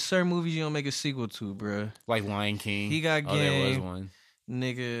 It's certain movies you don't make a sequel to, bruh. Like Lion King. He Got Oh, there was Game. one.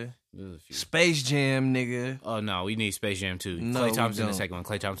 Nigga. There's a few. Space Jam, nigga. Oh no, we need Space Jam 2. No, Klay we Thompson the don't. second one.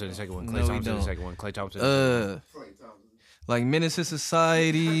 Klay Thompson the second one. Klay No, we Thompson the don't. second one. Klay Thompson. The second one. Like Menace to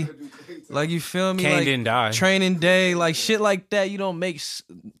Society. Like, you feel me? Kane Like didn't die. Training Day, like shit like that. You don't make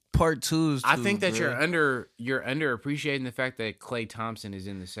part twos. I to, think that bruh. you're underappreciating the fact that Klay Thompson is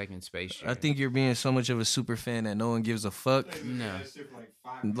in the second Space Jam. I think you're being so much of a super fan that no one gives a fuck. No.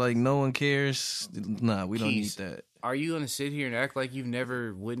 Like no one cares. Nah, we don't need Keys. that. Are you gonna sit here and act like you've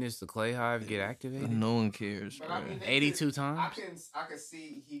never witnessed the Clay Hive get activated? No one cares. But I bruh. mean, they 82 could- times? I can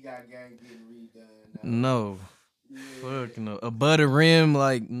see He Got Game getting redone. No. Yeah. Fuck no. Above the Rim,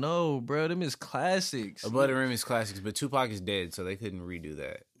 like, no, bro. Them is classics. Above the Rim is classics, but Tupac is dead, so they couldn't redo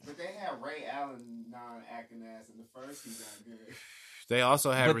that. But they had Ray Allen non-acting ass in the first He Got Good. They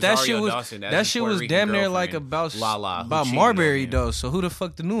also had But that Rosario shit was Dawson. as that his shit Puerto was Rican damn near like girlfriend, about Lala, who about cheated on Marbury him. though. So who the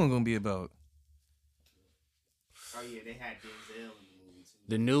fuck the new one gonna be about? Oh yeah, they had Denzel in the movie too.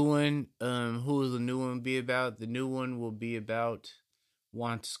 The new one, who will the new one be about? The new one will be about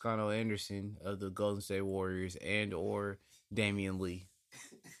Juan Toscano Anderson of the Golden State Warriors and or Damian Lee.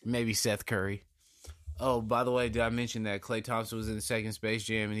 Maybe Seth Curry. Oh, by the way, did I mention that Klay Thompson was in the second Space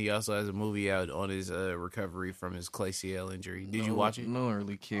Jam and he also has a movie out on his recovery from his Clay CL injury? Did you watch it? No one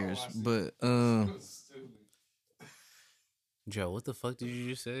really cares. Oh, I see. But Stupid. Joe, what the fuck did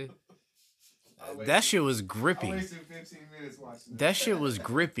you just say? I wasted- That shit was I gripping. wasted 15 minutes watching That shit was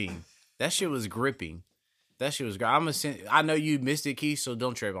gripping. That shit was gripping. That shit was great. I'm gonna send. I know you missed it, Keith, so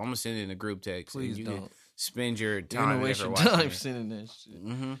don't trip. I'm gonna send it in a group text. and please you can don't. spend your You're time gonna and waste effort your watching time it. sending that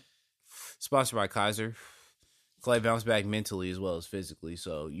shit. Sponsored by Kaiser. Clay bounced back mentally as well as physically,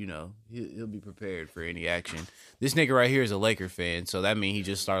 so he'll be prepared for any action. This nigga right here is a Laker fan, so that means he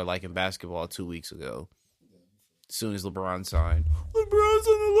just started liking basketball 2 weeks ago. As soon as LeBron signed, LeBron's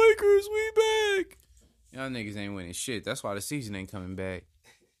on the Lakers, we back. Y'all niggas ain't winning shit. That's why the season ain't coming back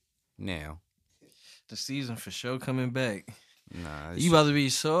now. The season for sure coming back. Nah, You about to be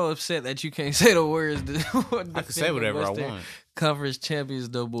so upset that you can't say the words. I can say whatever I want. Conference champions,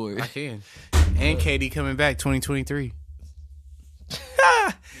 though, boy. I can. And KD coming back 2023.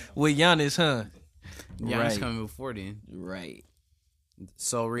 With Giannis, huh? Giannis Right. coming before then. Right.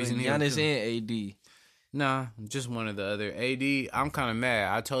 So reason here. Giannis too. and AD. Nah, just one of the other. AD, I'm kind of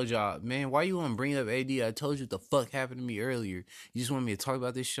mad. I told y'all, man, why you want to bring up AD? I told you what the fuck happened to me earlier. You just want me to talk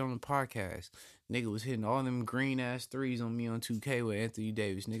about this shit on the podcast. Nigga was hitting all them green-ass threes on me on 2K with Anthony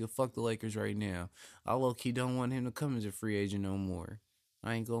Davis. Nigga, fuck the Lakers right now. I low-key don't want him to come as a free agent no more.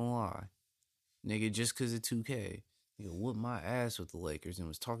 I ain't gonna lie. Nigga, just because of 2K. Nigga whooped my ass with the Lakers and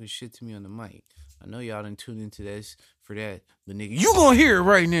was talking shit to me on the mic. I know y'all done tuned into this for that, but nigga, you gonna hear it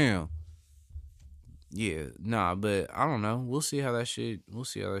right now. Yeah, nah, but I don't know. We'll see how that shit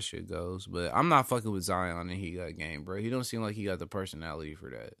goes. But I'm not fucking with Zion and he got game, bro. He don't seem like he got the personality for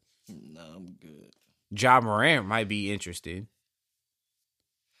that. No, I'm good. Ja Morant might be interested.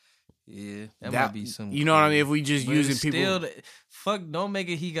 Yeah, that might be some. You know what I mean? If we just But using it's people, still, fuck, don't make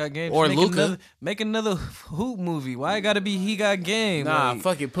it He Got Game. Or Just Luka. make another hoop movie. Why it gotta be He Got Game? nah, Like,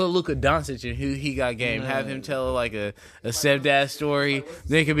 fuck it. Put Luka Doncic in who he got game. Nah. Have him tell like a stepdad story.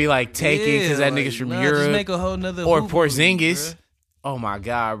 They could be like taken because that like, nigga's from nah, Europe. Just make a whole nother Or hoop movie, Porzingis. bruh. Oh my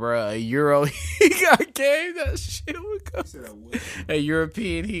god, bro! A Euro he got game. That shit would go. A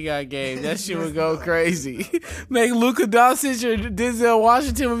European he got game. That shit would go crazy. Make Luka Doncic or Denzel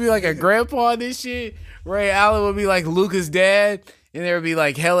Washington would be like a grandpa. And this shit. Ray Allen would be like Luka's dad, and there would be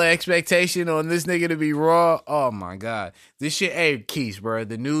like hella expectation on this nigga to be raw. Oh my god, this shit. Hey, Keith, bro.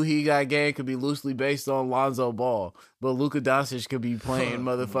 The new he got game could be loosely based on Lonzo Ball, but Luka Doncic could be playing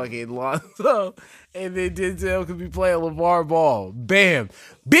motherfucking Lonzo. And then Denzel could be playing LeVar Ball. Bam.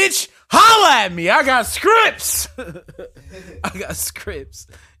 Bitch, holla at me. I got scripts. I got scripts.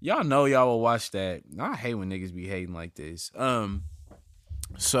 Y'all know y'all will watch that. I hate when niggas be hating like this.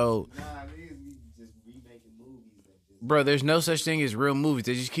 So, Nah, niggas be just remaking movies. bro, there's no such thing as real movies.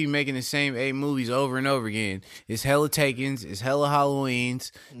 They just keep making the same 8 movies over and over again. It's hella Takens. It's hella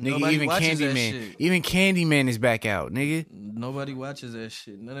Halloweens. Nigga, Nobody even watches that Candyman. shit. Even Candyman is back out, nigga. Nobody watches that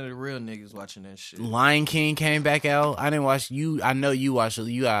shit. None of the real niggas watching that shit. Lion King came back out. I didn't watch you. I know you watched it.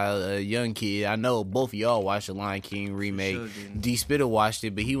 You got a young kid. I know both of y'all watched the Lion King remake. Sure didn't. D Spitter watched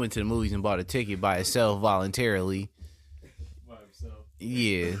it, but he went to the movies and bought a ticket by himself voluntarily. By himself.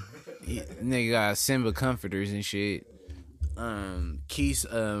 Yeah, nigga got Simba comforters and shit. Keith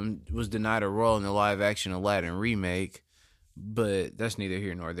was denied a role in the live action Aladdin remake, but that's neither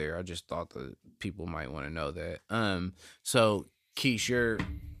here nor there. I just thought that people might want to know that. So Keith,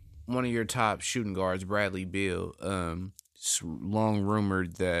 one of your top shooting guards, Bradley Beal. It's long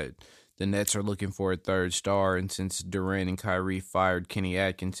rumored that the Nets are looking for a third star, and since Durant and Kyrie fired Kenny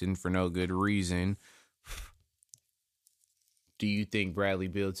Atkinson for no good reason, do you think Bradley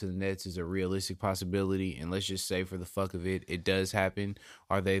Beal to the Nets is a realistic possibility? And let's just say for the fuck of it, it does happen.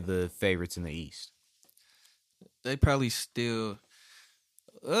 Are they the favorites in the East? They probably still.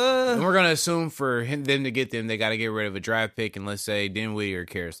 And we're going to assume for them to get them, they got to get rid of a draft pick and let's say Dinwiddie or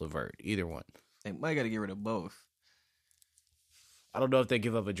Karis LeVert. Either one. They might got to get rid of both. I don't know if they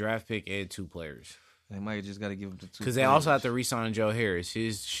give up a draft pick and 2 players. They might just got to give them the 2. Because they also have to re-sign Joe Harris.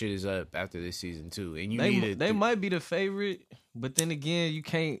 His shit is up after this season too. And They might be the favorite, but then again, you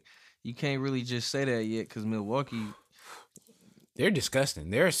can't really just say that yet because Milwaukee. They're disgusting.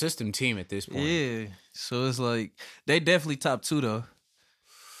 They're a system team at this point. Yeah, so it's like they definitely top 2 though.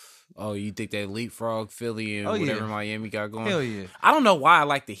 Oh, you think they leapfrog Philly and Oh, yeah. whatever Miami got going? Hell yeah. I don't know why I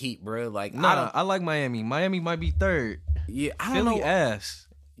like the Heat, bro. Like, I like Miami. Miami might be 3rd. Yeah, I don't Philly know. ass.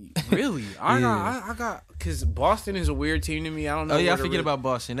 Really? I Yeah. got because Boston is a weird team to me. I don't know. Oh yeah, I forget about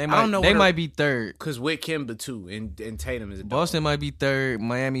Boston. They might. don't know They where to- might be 3rd. because with Kemba too, and Tatum is a dog. Boston might be 3rd.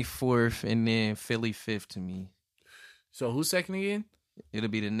 Miami 4th, and then Philly 5th to me. So who's second again? It'll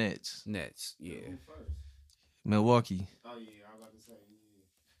be the Nets. Nets. Yeah. Who first? Milwaukee. Oh yeah, I was about to say.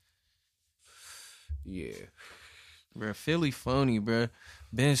 Yeah. Bro, Philly phony, bro.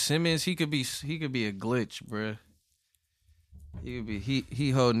 Ben Simmons, he could be a glitch, bro.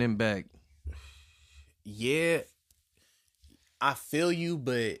 He holding him back. Yeah. I feel you,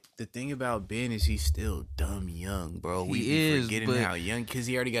 but the thing about Ben is he's still dumb young, bro. We be is, forgetting but- how young because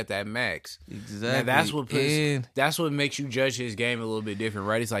he already got that max. Exactly. Now, that's what And- that's what makes you judge his game a little bit different,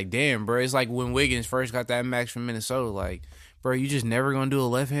 right? It's like, damn, bro. It's like when Wiggins first got that max from Minnesota. Like, bro, you just never gonna do a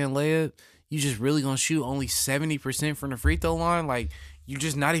left hand layup. You just really gonna shoot only 70% from the free throw line. Like, you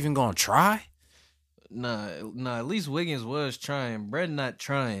just not even gonna try. Nah. At least Wiggins was trying. Brett not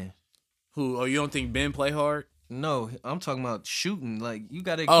trying. Who? Oh, you don't think Ben play hard? No, I'm talking about shooting. Like you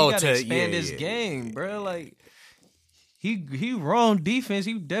gotta, Oh, he gotta to- expand yeah, his yeah, game, yeah, bro. Like he wrong defense.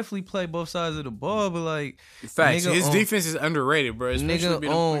 He definitely play both sides of the ball, but like Facts. nigga His on- defense is underrated, bro. Especially nigga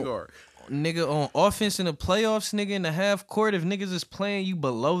being a point guard. nigga on offense in the playoffs, nigga in the half court. If niggas is playing you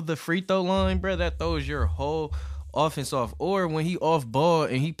below the free throw line, bro, that throws your whole offense off. Or when he off ball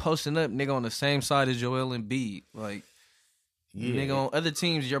and he posting up, nigga on the same side as Joel Embiid, like. Yeah. Nigga, on other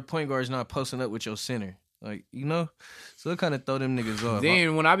teams, your point guard is not posting up with your center. Like, you know? So it kind of throw them niggas off.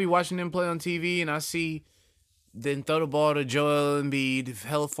 Then when I be watching them play on TV and I see then throw the ball to Joel Embiid,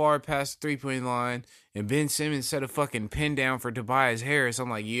 hella far past the 3-point line, and Ben Simmons set a fucking pin down for Tobias Harris, I'm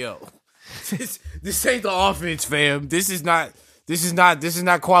like, yo, this ain't the offense, fam. This is not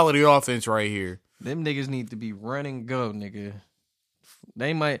quality offense right here. Them niggas need to be run and go, nigga.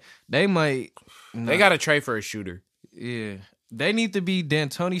 They might. They nah, got to trade for a shooter. Yeah. They need to be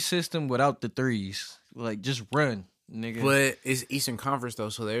D'Antoni system without the threes. Like, just run, nigga. But it's Eastern Conference, though,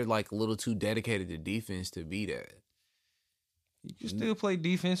 so they're like a little too dedicated to defense to be that. You can still play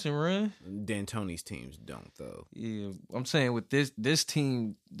defense and run. D'Antoni's teams don't, though. Yeah. I'm saying with this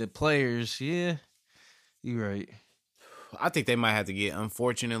team, the players, yeah. You right. I think they might have to get,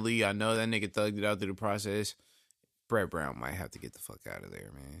 unfortunately, I know that nigga thugged it out through the process. Brett Brown might have to get the fuck out of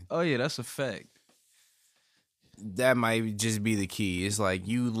there, man. Oh, yeah, that's a fact. That might just be the key. It's like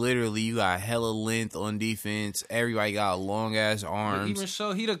you got hella length on defense. Everybody got long ass But arms. even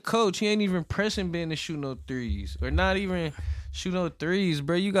so, he the coach. He ain't even pressing Ben to shoot no threes. Or not even shoot no threes,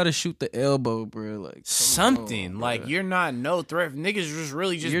 bro. You got to shoot the elbow, bro. Like come Something on, like bruh. you're not no threat. Niggas just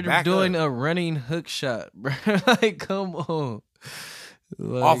really just You're back doing up a running hook shot, bro. Like, come on.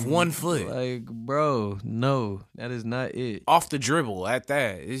 Like, off 1 foot, Like, bro, no, that is not it. off the dribble. At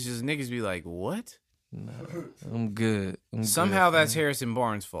that, it's just niggas be like, what? Nah, I'm good. Somehow good, that's Harrison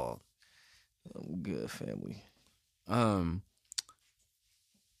Barnes' fault. I'm good, family.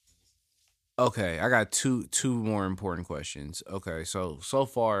 Okay, I got two more important questions. Okay, so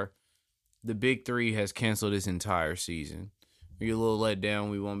far, the Big Three has canceled this entire season. We're a little let down.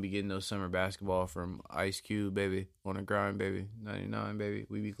 We won't be getting no summer basketball from Ice Cube, baby. On the grind, baby. 99, baby.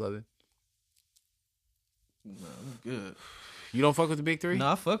 We be clubbing. Nah, I'm good. You don't fuck with the Big Three?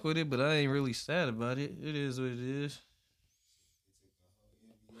 Nah, I fuck with it, but I ain't really sad about it. It is what it is.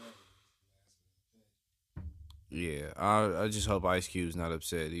 Yeah, I just hope Ice Cube's not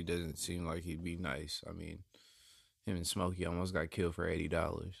upset. He doesn't seem like he'd be nice. I mean, him and Smokey almost got killed for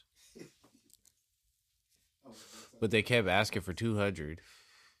 $80. But they kept asking for $200.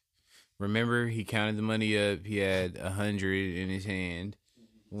 Remember, he counted the money up. He had $100 in his hand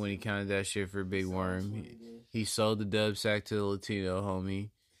when he counted that shit for Big Worm. He sold the dub sack to the Latino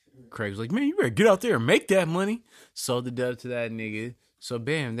homie. Craig was like, man, you better get out there and make that money. Sold the dub to that nigga. So,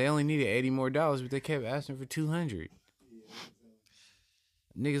 bam, they only needed $80 more, but they kept asking for $200.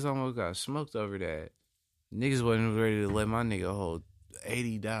 Niggas almost got smoked over that. Niggas wasn't ready to let my nigga hold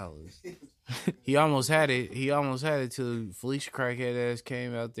 $80. He almost had it. Till Felicia crackhead ass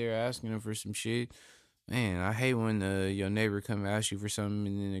came out there asking him for some shit. Man, I hate when your neighbor come ask you for something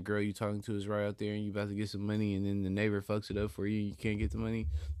and then the girl you talking to is right out there and you about to get some money and then the neighbor fucks it up for you and you can't get the money.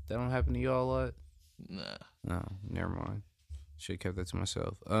 That don't happen to y'all a lot? Nah. No, never mind. Should have kept that to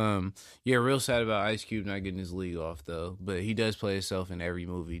myself. Yeah, real sad about Ice Cube not getting his league off though. But he does play himself in every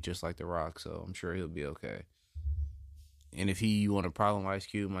movie, just like The Rock, so I'm sure he'll be okay. And if you want a problem with Ice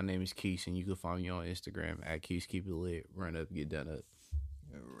Cube, my name is Keese, and you can find me on Instagram at Keese Keep It Lit. Run up, get done up.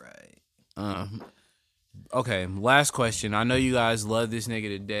 Right. Okay, last question. I know you guys love this nigga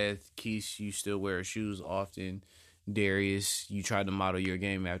to death. Keese, you still wear shoes often. Darius, you tried to model your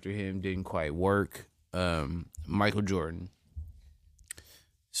game after him, didn't quite work. Michael Jordan.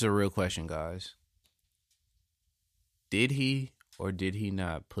 It's a real question, guys. Did he or did he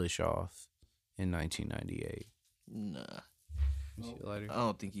not push off in 1998? Nah. See you later. I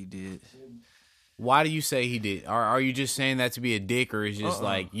don't think he did. Why do you say he did? Are you just saying that to be a dick, or is it just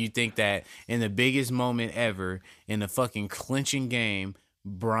like you think that in the biggest moment ever in the fucking clinching game,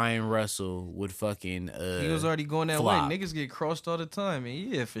 Brian Russell would fucking He was already going that flop. way. Niggas get crossed all the time, and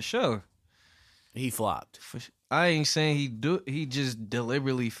yeah, for sure. He flopped. I ain't saying he just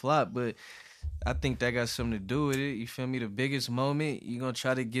deliberately flopped, but I think that got something to do with it. You feel me? The biggest moment, you gonna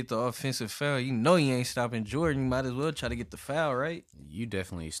try to get the offensive foul. You know you ain't stopping Jordan. You might as well try to get the foul, right? You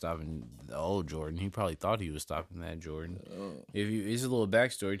definitely stopping the old Jordan. He probably thought he was stopping that Jordan. There's a little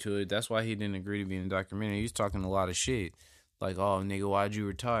backstory to it. That's why he didn't agree to be in the documentary. He was talking a lot of shit. Like, oh, nigga, why'd you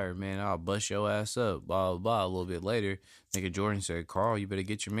retire? Man, I'll bust your ass up, blah, blah, blah. A little bit later, nigga Jordan said, Carl, you better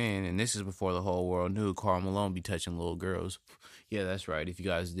get your man. And this is before the whole world knew Karl Malone be touching little girls. Yeah, that's right. If you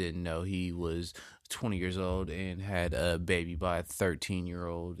guys didn't know, he was 20 years old and had a baby by a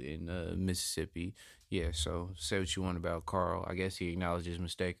 13-year-old in Mississippi. Yeah, so say what you want about Carl. I guess he acknowledged his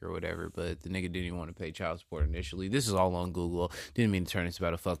mistake or whatever, but the nigga didn't even want to pay child support initially. This is all on Google. Didn't mean to turn this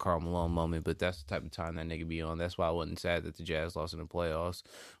about a fuck Karl Malone moment, but that's the type of time that nigga be on. That's why I wasn't sad that the Jazz lost in the playoffs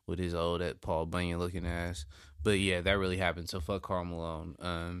with his old Paul Bunyan looking ass. But yeah, that really happened, so fuck Karl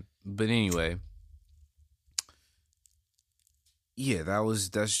Malone. But anyway, yeah,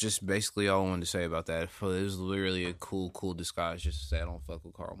 that's just basically all I wanted to say about that. It was literally a cool disguise just to say I don't fuck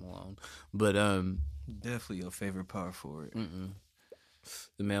with Karl Malone. But definitely your favorite power forward.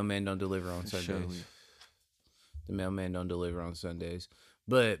 The mailman don't deliver on Sundays. Surely. The mailman don't deliver on Sundays.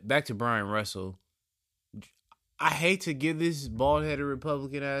 But back to Brian Russell. I hate to give this bald-headed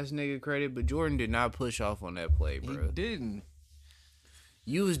Republican ass nigga credit, but Jordan did not push off on that play, bro. He didn't.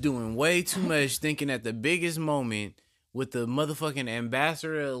 You was doing way too much thinking at the biggest moment with the motherfucking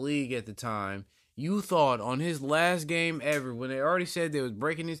ambassador of the league at the time. You thought on his last game ever, when they already said they was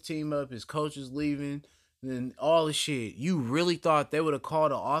breaking his team up, his coach was leaving, and all the shit, you really thought they would have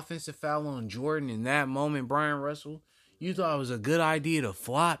called an offensive foul on Jordan in that moment, Brian Russell? You thought it was a good idea to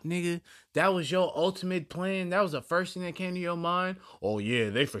flop, nigga? That was your ultimate plan? That was the first thing that came to your mind? Oh, yeah,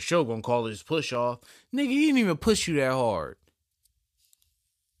 they for sure gonna call this push off. Nigga, he didn't even push you that hard.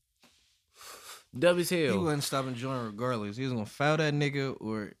 Dub as hell. He wasn't stopping Jordan regardless. He was gonna foul that nigga,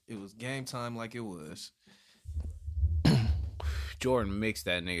 or it was game time like it was. Jordan mixed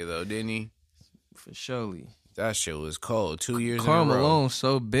that nigga though, didn't he? For surely. That shit was cold. 2 years Karl in a row. Malone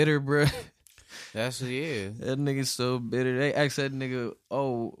so bitter, bro. That's yeah. That nigga so bitter. They asked that nigga,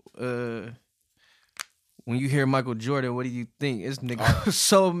 when you hear Michael Jordan, what do you think? This nigga was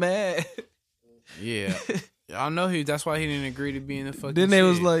so mad. Yeah. I know that's why he didn't agree to be in the fucking Then they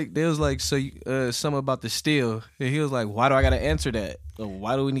shit. was like, so something about the steal. And he was like, why do I gotta answer that? Or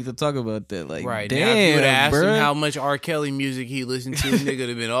why do we need to talk about that? Like, right. damn, Now, if you would have asked bruh. him how much R. Kelly music he listened to, nigga would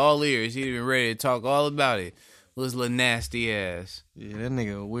have been all ears. He'd have been ready to talk all about it. Was little nasty ass. Yeah, that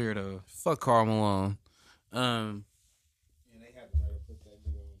nigga a weirdo. Fuck Karl Malone. And they had to try to put that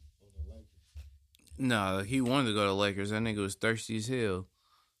nigga on the Lakers. No, he wanted to go to Lakers. That nigga was thirsty as hell.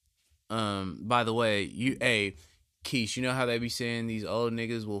 By the way, Keish, you know how they be saying these old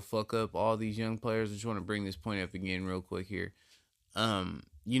niggas will fuck up all these young players? I just want to bring this point up again real quick here.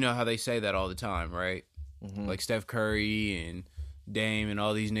 You know how they say that all the time, right? Mm-hmm. Like Steph Curry and Dame and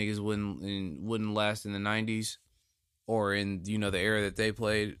all these niggas wouldn't last in the 90s or in, you know, the era that they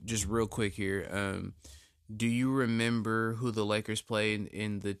played. Just real quick here. Do you remember who the Lakers played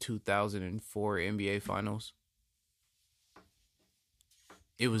in the 2004 NBA Finals?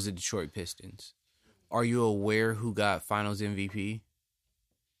 It was the Detroit Pistons. Are you aware who got Finals MVP?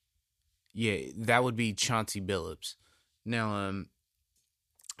 Yeah, that would be Chauncey Billups. Now,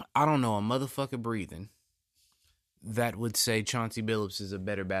 I don't know a motherfucker breathing that would say Chauncey Billups is a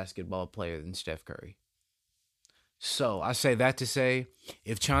better basketball player than Steph Curry. So, I say that to say,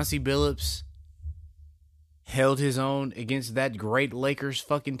 if Chauncey Billups held his own against that great Lakers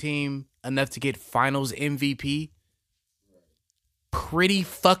fucking team enough to get Finals MVP, pretty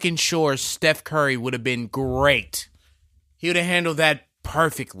fucking sure Steph Curry would have been great. He would have handled that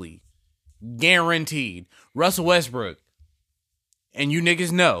perfectly. Guaranteed. Russell Westbrook, and you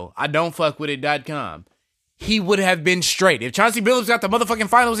niggas know, I don't fuck with it.com. He would have been straight. If Chauncey Billups got the motherfucking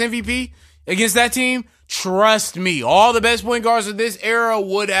Finals MVP against that team, trust me, all the best point guards of this era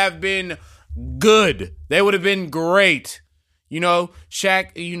would have been good. They would have been great. You know,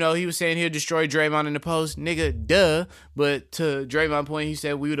 Shaq, you know, he was saying he'll destroy Draymond in the post. Nigga, duh. But to Draymond's point, he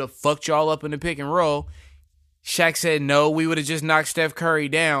said we would have fucked y'all up in the pick and roll. Shaq said no, we would have just knocked Steph Curry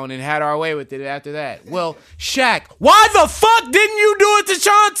down and had our way with it after that. Well, Shaq, why the fuck didn't you do it to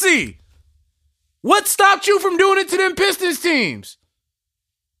Chauncey? What stopped you from doing it to them Pistons teams?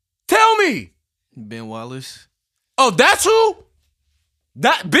 Tell me. Ben Wallace. Oh, that's who?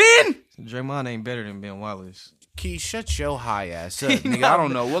 That Ben? Draymond ain't better than Ben Wallace. Key, shut your high ass up, nigga. I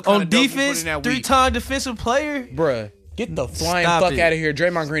don't know what kind on of dope you put defense, in that week. 3-time defensive player. Bruh, Get the flying Stop fuck it. out of here.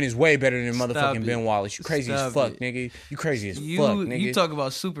 Draymond Green is way better than Stop motherfucking it. Ben Wallace. You crazy as Stop fuck, it. nigga. You crazy as You fuck, nigga. you talk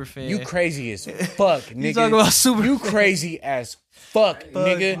about super fan. You crazy as fuck, nigga. You talk about super. You crazy as fuck,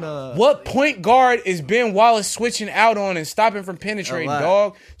 nigga. nah. What point guard is Ben Wallace switching out on and stopping from penetrating, A lot.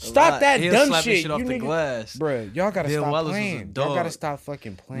 dog? Stop that He'll dumb slap shit. shit off You the nigga- glass. Bruh, y'all gotta Ben stop Wallace was a playing. Y'all dog. gotta stop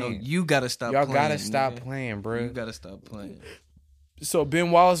fucking playing. No, you gotta stop. Y'all playing, gotta stop nigga. playing, bro. You gotta stop playing. So Ben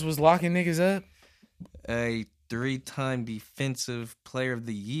Wallace was locking niggas up? A 3-time defensive player of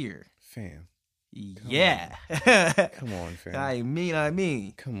the year. Fam. Yeah. Come on, fam. I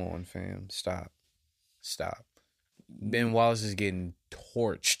mean. Come on, fam. Stop. Ben Wallace is getting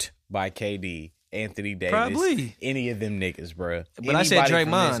torched by KD, Anthony Davis, Probably. any of them niggas, bro. But I said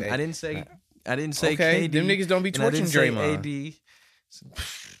Draymond. I didn't say Okay, KD. them niggas don't be and I torching didn't say Draymond. AD.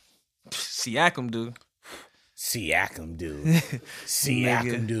 Siakam, dude. Siakam, dude. Nigga.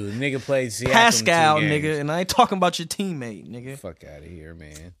 Siakam, dude. Nigga played Siakam Pascal, 2 games. nigga. And I ain't talking about your teammate, nigga. Fuck out of here,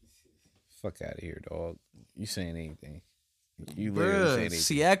 man. Fuck out of here, dog. You saying anything? You literally Bruh, saying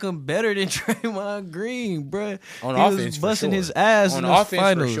anything. Siakam better than Draymond Green, bruh. On He offense, was for busting sure. his ass On in the offense,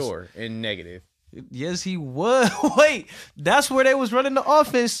 finals. for sure. And negative. Yes, he was. Wait, that's where they was running the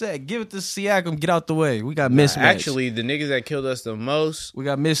offense at. Give it to Siakam. Get out the way. We got mismatch. Actually, the niggas that killed us the most, we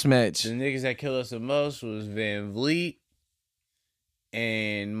got mismatch. the niggas that killed us the most was Van Vliet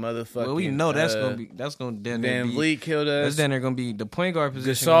and motherfucking. Well, we know that's gonna down there Van be. Vliet killed That's us. down there gonna be the point guard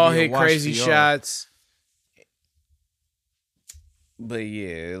position. Gasol gonna be a hit wash crazy for y'all. shots. But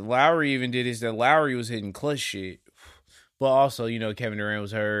yeah, Lowry even did his. That Lowry was hitting clutch shit. But also, you know, Kevin Durant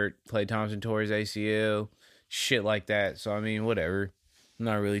was hurt. Klay Thompson tore his ACL. Shit like that. So, I mean, whatever. I'm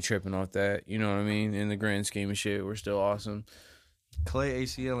not really tripping off that. You know what I mean? In the grand scheme of shit, we're still awesome. Clay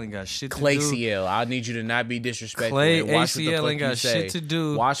ACL ain't got shit to Clay do. CL, I need you to not be disrespectful. Clay and watch what the ACL fuck ain't you got say. shit to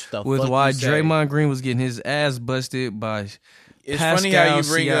do Watch the with fuck why you say. Draymond Green was getting his ass busted by. It's Pascal funny how you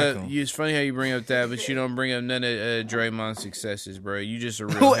bring Siakam. up. It's funny how you bring up that, but you don't bring up none of Draymond's successes, bro. You just a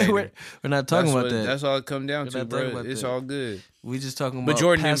real hater. we're not talking That's about what- that. That's all it come down We're to, not talking bro. about It's that. all good. We just talking about. But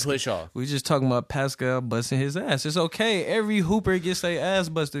Jordan didn't Pascal. push off. We just talking about Pascal busting his ass. It's okay. Every hooper gets their ass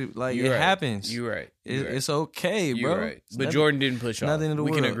busted. Like You're it right. happens. You're right. You're right. It's okay, You're bro. right. It's But nothing- Jordan didn't push off. nothing in the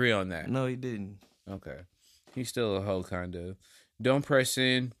We can world. agree on that. No, he didn't. Okay. He's still a hoe, kind of. Don't press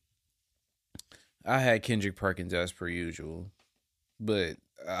in. I had Kendrick Perkins as per usual. But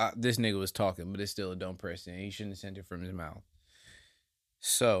this nigga was talking, but it's still a don't press in. He shouldn't have sent it from his mouth.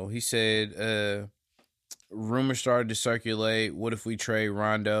 So, he said, rumors started to circulate. What if we trade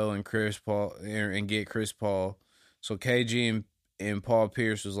Rondo and Chris Paul and get Chris Paul? So, KG and Paul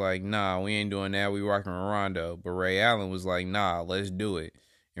Pierce was like, nah, we ain't doing that. We rocking with Rondo. But Ray Allen was like, nah, let's do it.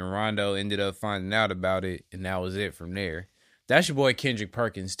 And Rondo ended up finding out about it, and that was it from there. That's your boy Kendrick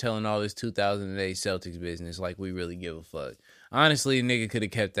Perkins telling all this 2008 Celtics business like we really give a fuck. Honestly, the nigga could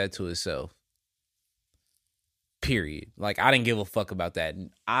have kept that to himself. Period. Like, I didn't give a fuck about that.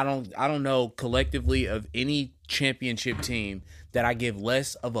 I don't know collectively of any championship team that I give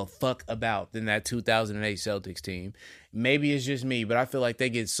less of a fuck about than that 2008 Celtics team. Maybe it's just me, but I feel like they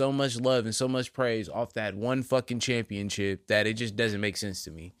get so much love and so much praise off that one fucking championship that it just doesn't make sense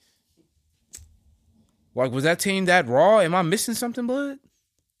to me. Like, was that team that raw? Am I missing something, blood?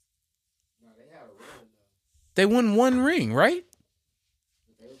 No, they had a run though. They won one ring, right?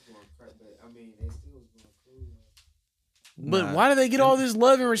 But they was going crazy. But I mean, they still was going cool. But Nah. why do they get all this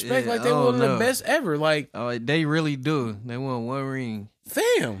love and respect Yeah, like they I were one don't of the know. best ever? Like, Oh, they really do. They won one ring.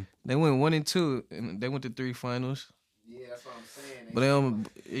 fam. They went 1 and 2, and they went to 3 finals. Yeah, that's what I'm saying. But they don't.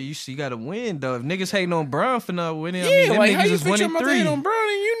 You got to win though. If niggas hating on Brown for not winning, Yeah, I mean, them like, how niggas you is 1 fix your and mouth 3. on Brown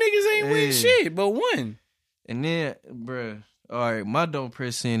and you niggas ain't win Yeah. shit, but won. And then, bruh, all right, my don't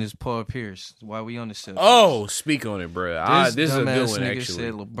press in is Paul Pierce. Why we on the Celtics? Oh, speak on it, bro. This is a good dumbass one, nigga actually.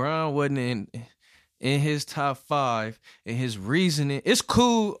 said LeBron wasn't in his top 5, and his reasoning. It's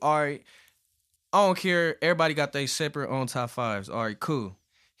cool, all right. I don't care. Everybody got their separate on top 5s. All right, cool.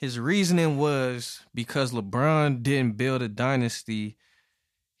 His reasoning was because LeBron didn't build a dynasty.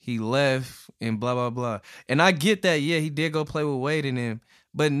 He left and blah, blah, blah. And I get that. Yeah, he did go play with Wade and him.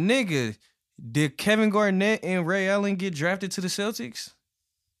 But nigga, did Kevin Garnett and Ray Allen get drafted to the Celtics?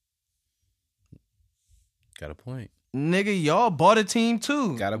 Got a point. Nigga, y'all bought a team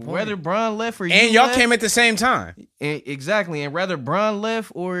too. Got a point. Whether Bron left or you And y'all left, came at the same time. exactly. And whether Bron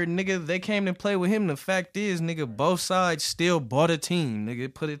left or nigga they came to play with him, the fact is, nigga, both sides still bought a team.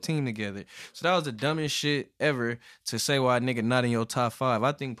 Nigga, put a team together. So that was the dumbest shit ever to say why nigga not in your top 5.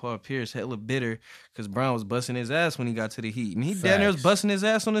 I think Paul Pierce hella bitter because Bron was busting his ass when he got to the Heat. And he down there was Facts. busting his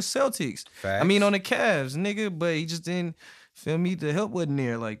ass on the Celtics. Facts. I mean on the Cavs, nigga, but he just didn't feel me. The help wasn't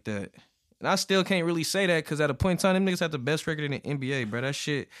there like that. And I still can't really say that because at a point in time, them niggas had the best record in the NBA, bro. That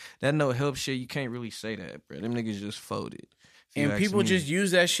shit, that no help shit, you can't really say that, bro. Them niggas just folded. If you And ask people me. just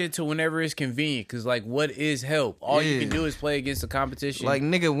use that shit to whenever it's convenient. Cause like, what is help? All you Yeah. can do is play against the competition. Like,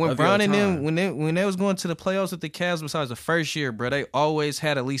 nigga, when of Bron your and them, time. when they was going to the playoffs with the Cavs besides the first year, bro, they always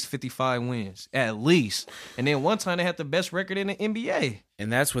had at least 55 wins. At least. And then one time they had the best record in the NBA.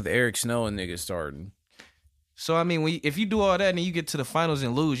 And that's with Eric Snow and niggas starting. So, I mean, if you do all that and you get to the finals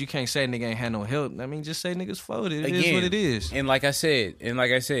and lose, you can't say nigga ain't had no help. I mean, just say niggas folded. It is what it is. And like I said,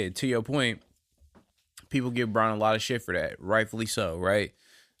 to your point, people give Bron a lot of shit for that. Rightfully so, right?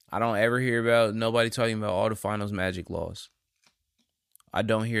 I don't ever hear about nobody talking about all the finals Magic lost. I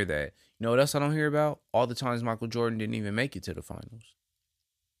don't hear that. You know what else I don't hear about? All the times Michael Jordan didn't even make it to the finals.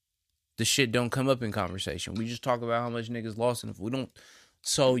 The shit don't come up in conversation. We just talk about how much niggas lost, and if we don't.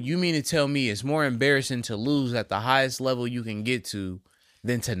 So you mean to tell me it's more embarrassing to lose at the highest level you can get to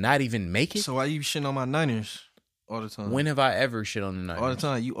than to not even make it? So why you shitting on my Niners all the time? When have I ever shit on the Niners? All the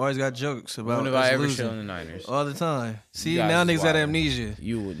time. You always got jokes about When have us I ever losing. shit on the Niners? All the time. See, guys now is niggas got wildin'. amnesia.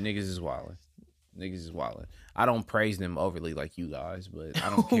 Niggas is wildin'. Niggas is wildin'. I don't praise them overly like you guys, but I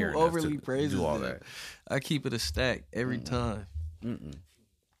don't care enough Overly to praises do all them. that. I keep it a stack every Mm. time. Mm-mm.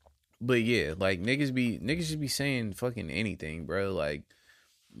 But yeah, like niggas just be saying fucking anything, bro. Like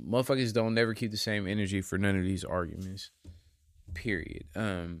motherfuckers don't never keep the same energy for none of these arguments. Period.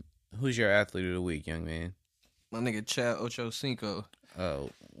 Who's your athlete of the week, young man? My nigga Chad Ochocinco.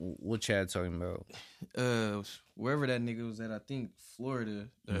 What Chad talking about? Wherever that nigga was at, I think Florida.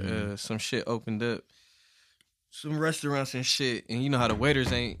 Mhm. Some shit opened up. Some restaurants and shit. And you know how the waiters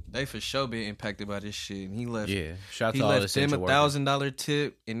they for sure been impacted by this shit. And he left. Yeah, shout out He to all the left them essential workers. $1,000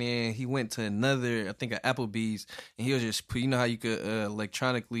 tip, and then he went to another, I think, an Applebee's, and he was just, you know how you could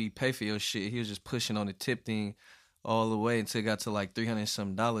electronically pay for your shit. He was just pushing on the tip thing all the way until it got to like $300 and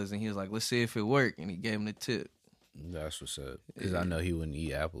some, and he was like, "Let's see if it worked," and he gave him the tip. That's what's up. Because I know he wouldn't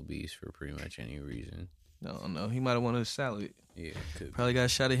eat Applebee's for pretty much any reason. No, he might have wanted a salad. Yeah, could be. Probably got a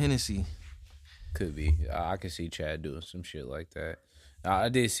shot of Hennessy. Could be. I could see Chad doing some shit like that. I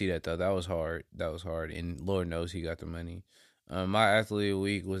did see that though. That was hard. And Lord knows he got the money. My athlete of the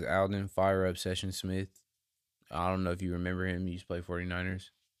week was Alden Fire Up Session Smith. I don't know if you remember him. He used to play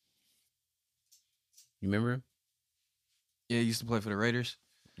 49ers. You remember him? Yeah, he used to play for the Raiders.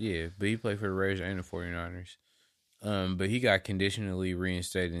 Yeah, but he played for the Raiders and the 49ers. But he got conditionally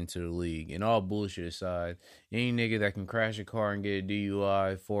reinstated into the league. And all bullshit aside, any nigga that can crash a car and get a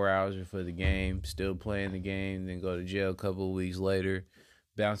DUI 4 hours before the game, still playing the game, then go to jail a couple of weeks later,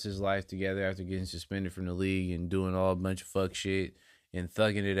 bounce his life together after getting suspended from the league and doing all a bunch of fuck shit and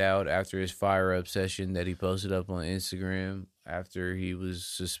thugging it out after his fire up session that he posted up on Instagram after he was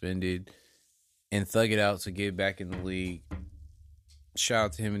suspended, and thug it out to get back in the league. Shout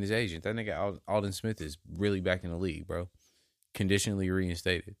out to him and his agent. That nigga Alden Smith is really back in the league, bro. Conditionally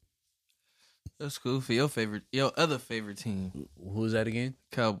reinstated. That's cool for your other favorite team, Who's that again?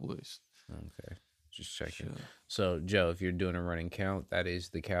 Cowboys. Okay, just checking. Sure. So, Joe, if you're doing a running count, that is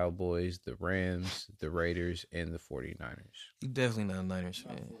the Cowboys, the Rams, the Raiders, and the 49ers. You definitely not a Niners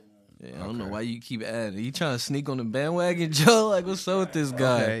fan. Yeah, I don't know Okay. why you keep adding. You trying to sneak on the bandwagon, Joe? Like, what's up with this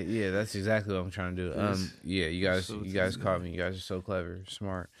guy? Okay, yeah, that's exactly what I'm trying to do. Yes. Yeah, you guys So you guys this caught guy. me. You guys are so clever,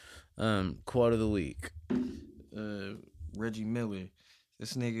 smart. Quote of the week. Reggie Miller.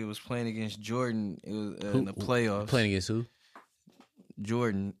 This nigga was playing against Jordan. It was Who- in the playoffs. Playing against who?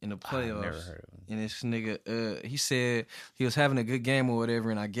 Jordan in the I've playoffs. never heard of him. And this nigga, he said he was having a good game or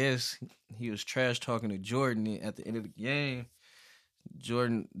whatever, and I guess he was trash talking to Jordan at the end of the game.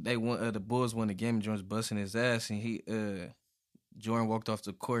 Jordan, the Bulls won the game, and Jordan's busting his ass, and Jordan walked off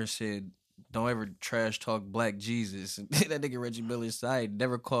the court and said, "Don't ever trash talk Black Jesus." And that nigga Reggie Miller said, "I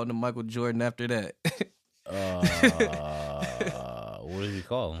never called him Michael Jordan after that." What did he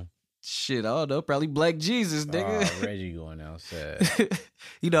call him? Shit, I don't know, probably Black Jesus, nigga. Reggie going outside.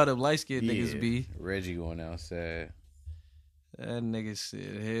 You know how them light skinned niggas be. Reggie going outside. That nigga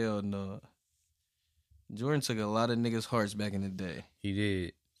said, "Hell no." Jordan took a lot of niggas' hearts back in the day. He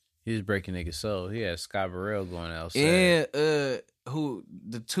did. He was breaking niggas' soul. He had Scott Burrell going outside. And who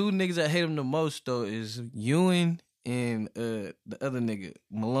the two niggas that hate him the most though is Ewing and the other nigga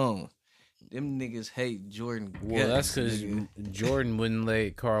Malone. Them niggas hate Jordan. Well, that's guts, because nigga. Jordan wouldn't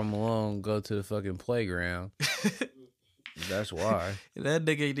let Karl Malone go to the fucking playground. That's why. That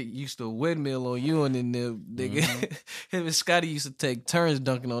nigga that used to windmill on Ewing and them nigga. Him and Scotty used to take turns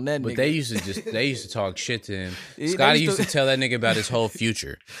dunking on that But nigga. they used to talk shit to him. They Scotty used used to- to tell that nigga about his whole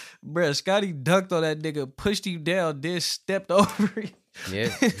future. Bruh, Scotty dunked on that nigga, pushed him down, then stepped over him.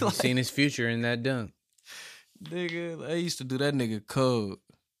 Yeah, Like- seen his future in that dunk. Nigga, I used to do that nigga cold.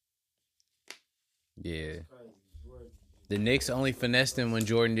 Yeah. That's crazy. Jordan. The Knicks only finessed him when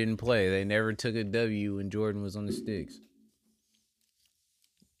Jordan didn't play. They never took a W when Jordan was on the sticks.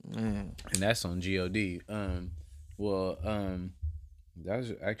 Man. And that's on God. That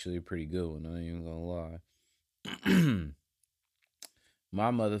was actually a pretty good one. I ain't even gonna lie.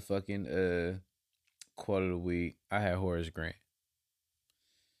 My motherfucking quote of the week, I had Horace Grant.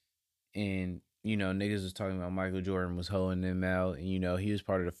 And, you know, niggas was talking about Michael Jordan was holding them out. And, you know, he was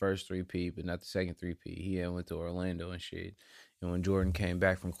part of the first 3P, but not the second 3P. He had went to Orlando and shit. And when Jordan came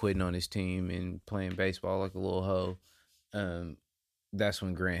back from quitting on his team and playing baseball like a little hoe, that's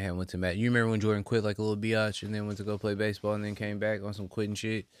when Grant had went to Matt. You remember when Jordan quit like a little biatch and then went to go play baseball and then came back on some quitting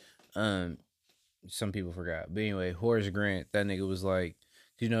shit? Some people forgot. But anyway, Horace Grant, that nigga was like,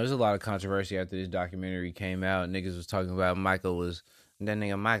 you know, there's a lot of controversy after this documentary came out. Niggas was talking about that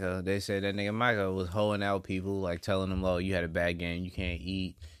nigga Michael. They said that nigga Michael was hoeing out people, like telling them, oh, you had a bad game, you can't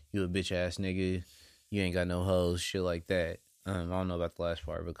eat, you a bitch ass nigga, you ain't got no hoes, shit like that. I don't know about the last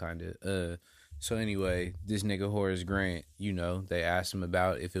part, but kind of. So anyway, this nigga Horace Grant, you know, they asked him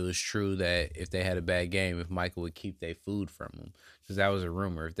about if it was true that if they had a bad game, if Michael would keep their food from them. Because that was a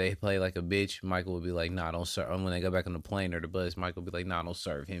rumor. If they play like a bitch, Michael would be like, nah, don't serve. When they go back on the plane or the bus, Michael would be like, nah, don't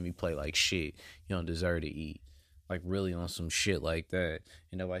serve him. He play like shit. He don't deserve to eat. Like really on some shit like that.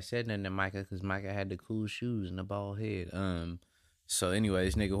 And nobody said nothing to Micah because Micah had the cool shoes and the bald head. So anyway,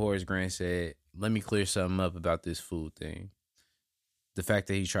 this nigga Horace Grant said, let me clear something up about this food thing. The fact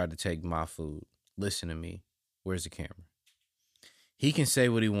that he tried to take my food. Listen to me. Where's the camera? He can say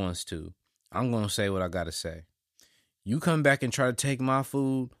what he wants to. I'm going to say what I got to say. You come back and try to take my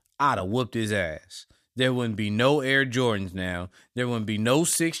food, I'd have whooped his ass. There wouldn't be no Air Jordans now. There wouldn't be no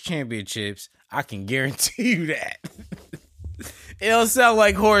 6 championships. I can guarantee you that. It don't sound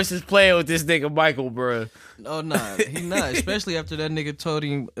like Horace is playing with this nigga Michael, bro. Oh, nah, he not. Especially after that nigga told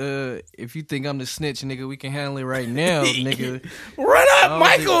him, if you think I'm the snitch, nigga, we can handle it right now, nigga. Run up,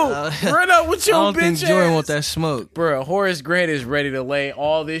 Michael! Run up with your bitch ass. I don't think Jordan want that smoke. Bro, Horace Grant is ready to lay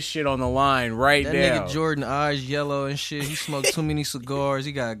all this shit on the line right now. That nigga Jordan eyes yellow and shit. He smoked too many cigars.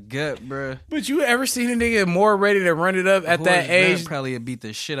 He got gut, bro. But you ever seen a nigga more ready to run it up at Horace that age? Grant probably would beat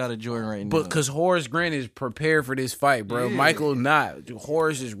the shit out of Jordan right now. But because Horace Grant is prepared for this fight, bro. Yeah. Michael not.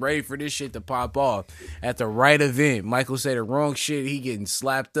 Horace is ready for this shit to pop off at the right event. Michael say the wrong shit, he getting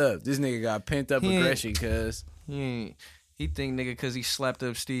slapped up. This nigga got pent up aggression, cuz. He think, nigga, because he slapped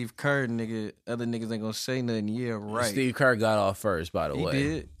up Steve Kerr, nigga, other niggas ain't gonna say nothing. Yeah, right. Steve Kerr got off first, by the way. He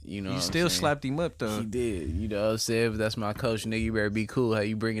did. You know he what still I'm saying? slapped him up, though. He did. You know what I'm saying? But that's my coach, nigga. You better be cool how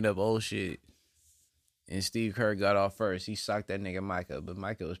you bringing up old shit. And Steve Kerr got off first. He socked that nigga Micah, but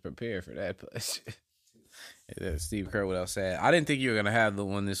Micah was prepared for that push. Steve Kerr, what else said? I didn't think you were gonna have the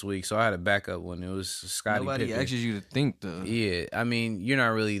one this week, so I had a backup one. It was Scottie Nobody Pippen. asks you to think, though. Yeah, I mean, you're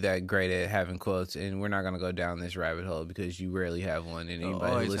not really that great at having quotes, and we're not gonna go down this rabbit hole because you rarely have one. And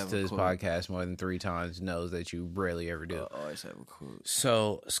anybody who listens to this podcast more than 3 times knows that you rarely ever do. I always have a quote.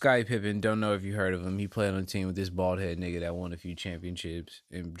 So Scottie Pippen, don't know if you heard of him. He played on a team with this bald head nigga that won a few championships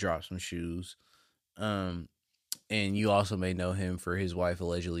and dropped some shoes. And you also may know him for his wife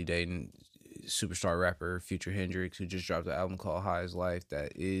allegedly dating superstar rapper Future Hendrix, who just dropped an album called High as Life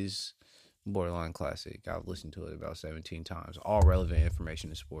that is borderline classic. I've listened to it about 17 times. All relevant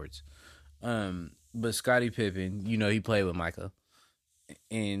information in sports. But Scottie Pippen, you know, he played with Micah.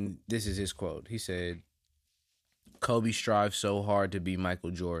 And this is his quote. He said, Kobe strives so hard to be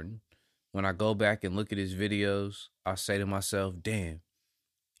Michael Jordan. When I go back and look at his videos, I say to myself, damn,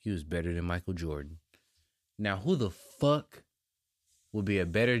 he was better than Michael Jordan. Now, who the fuck would be a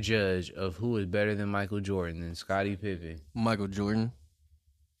better judge of who is better than Michael Jordan than Scottie Pippen? Michael Jordan.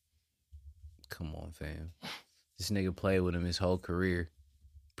 Come on, fam. This nigga played with him his whole career.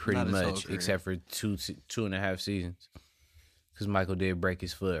 Pretty much, except for 2.5 seasons. Because Michael did break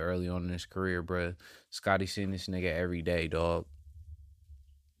his foot early on in his career, bro. Scottie seen this nigga every day, dog.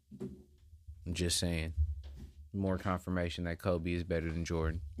 I'm just saying. More confirmation that Kobe is better than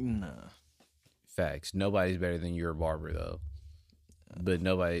Jordan. Nah. Facts. Nobody's better than your barber, though. But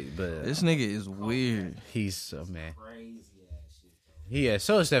this nigga is weird. He's so man. Crazy ass shit, though. Yeah,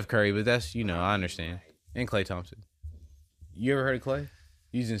 so is Steph Curry, but that's, you know, I understand. And Klay Thompson. You ever heard of Klay?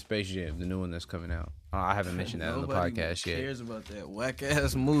 He's in Space Jam, the new one that's coming out. I haven't mentioned that on the podcast yet. Nobody cares about that whack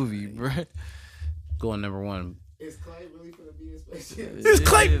ass movie, bro. Going number 1. Is Clay really finna be in Space Jam? It's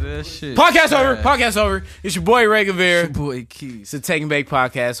Clay. That shit. Podcast over. Podcast over. It's your boy Ray Gavere. Your boy Keith. It's a Take and Bake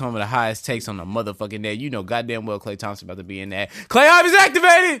podcast, home of the highest takes on the motherfucking day. You know goddamn well Klay Thompson about to be in that. Klay Hype is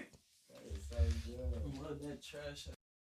activated.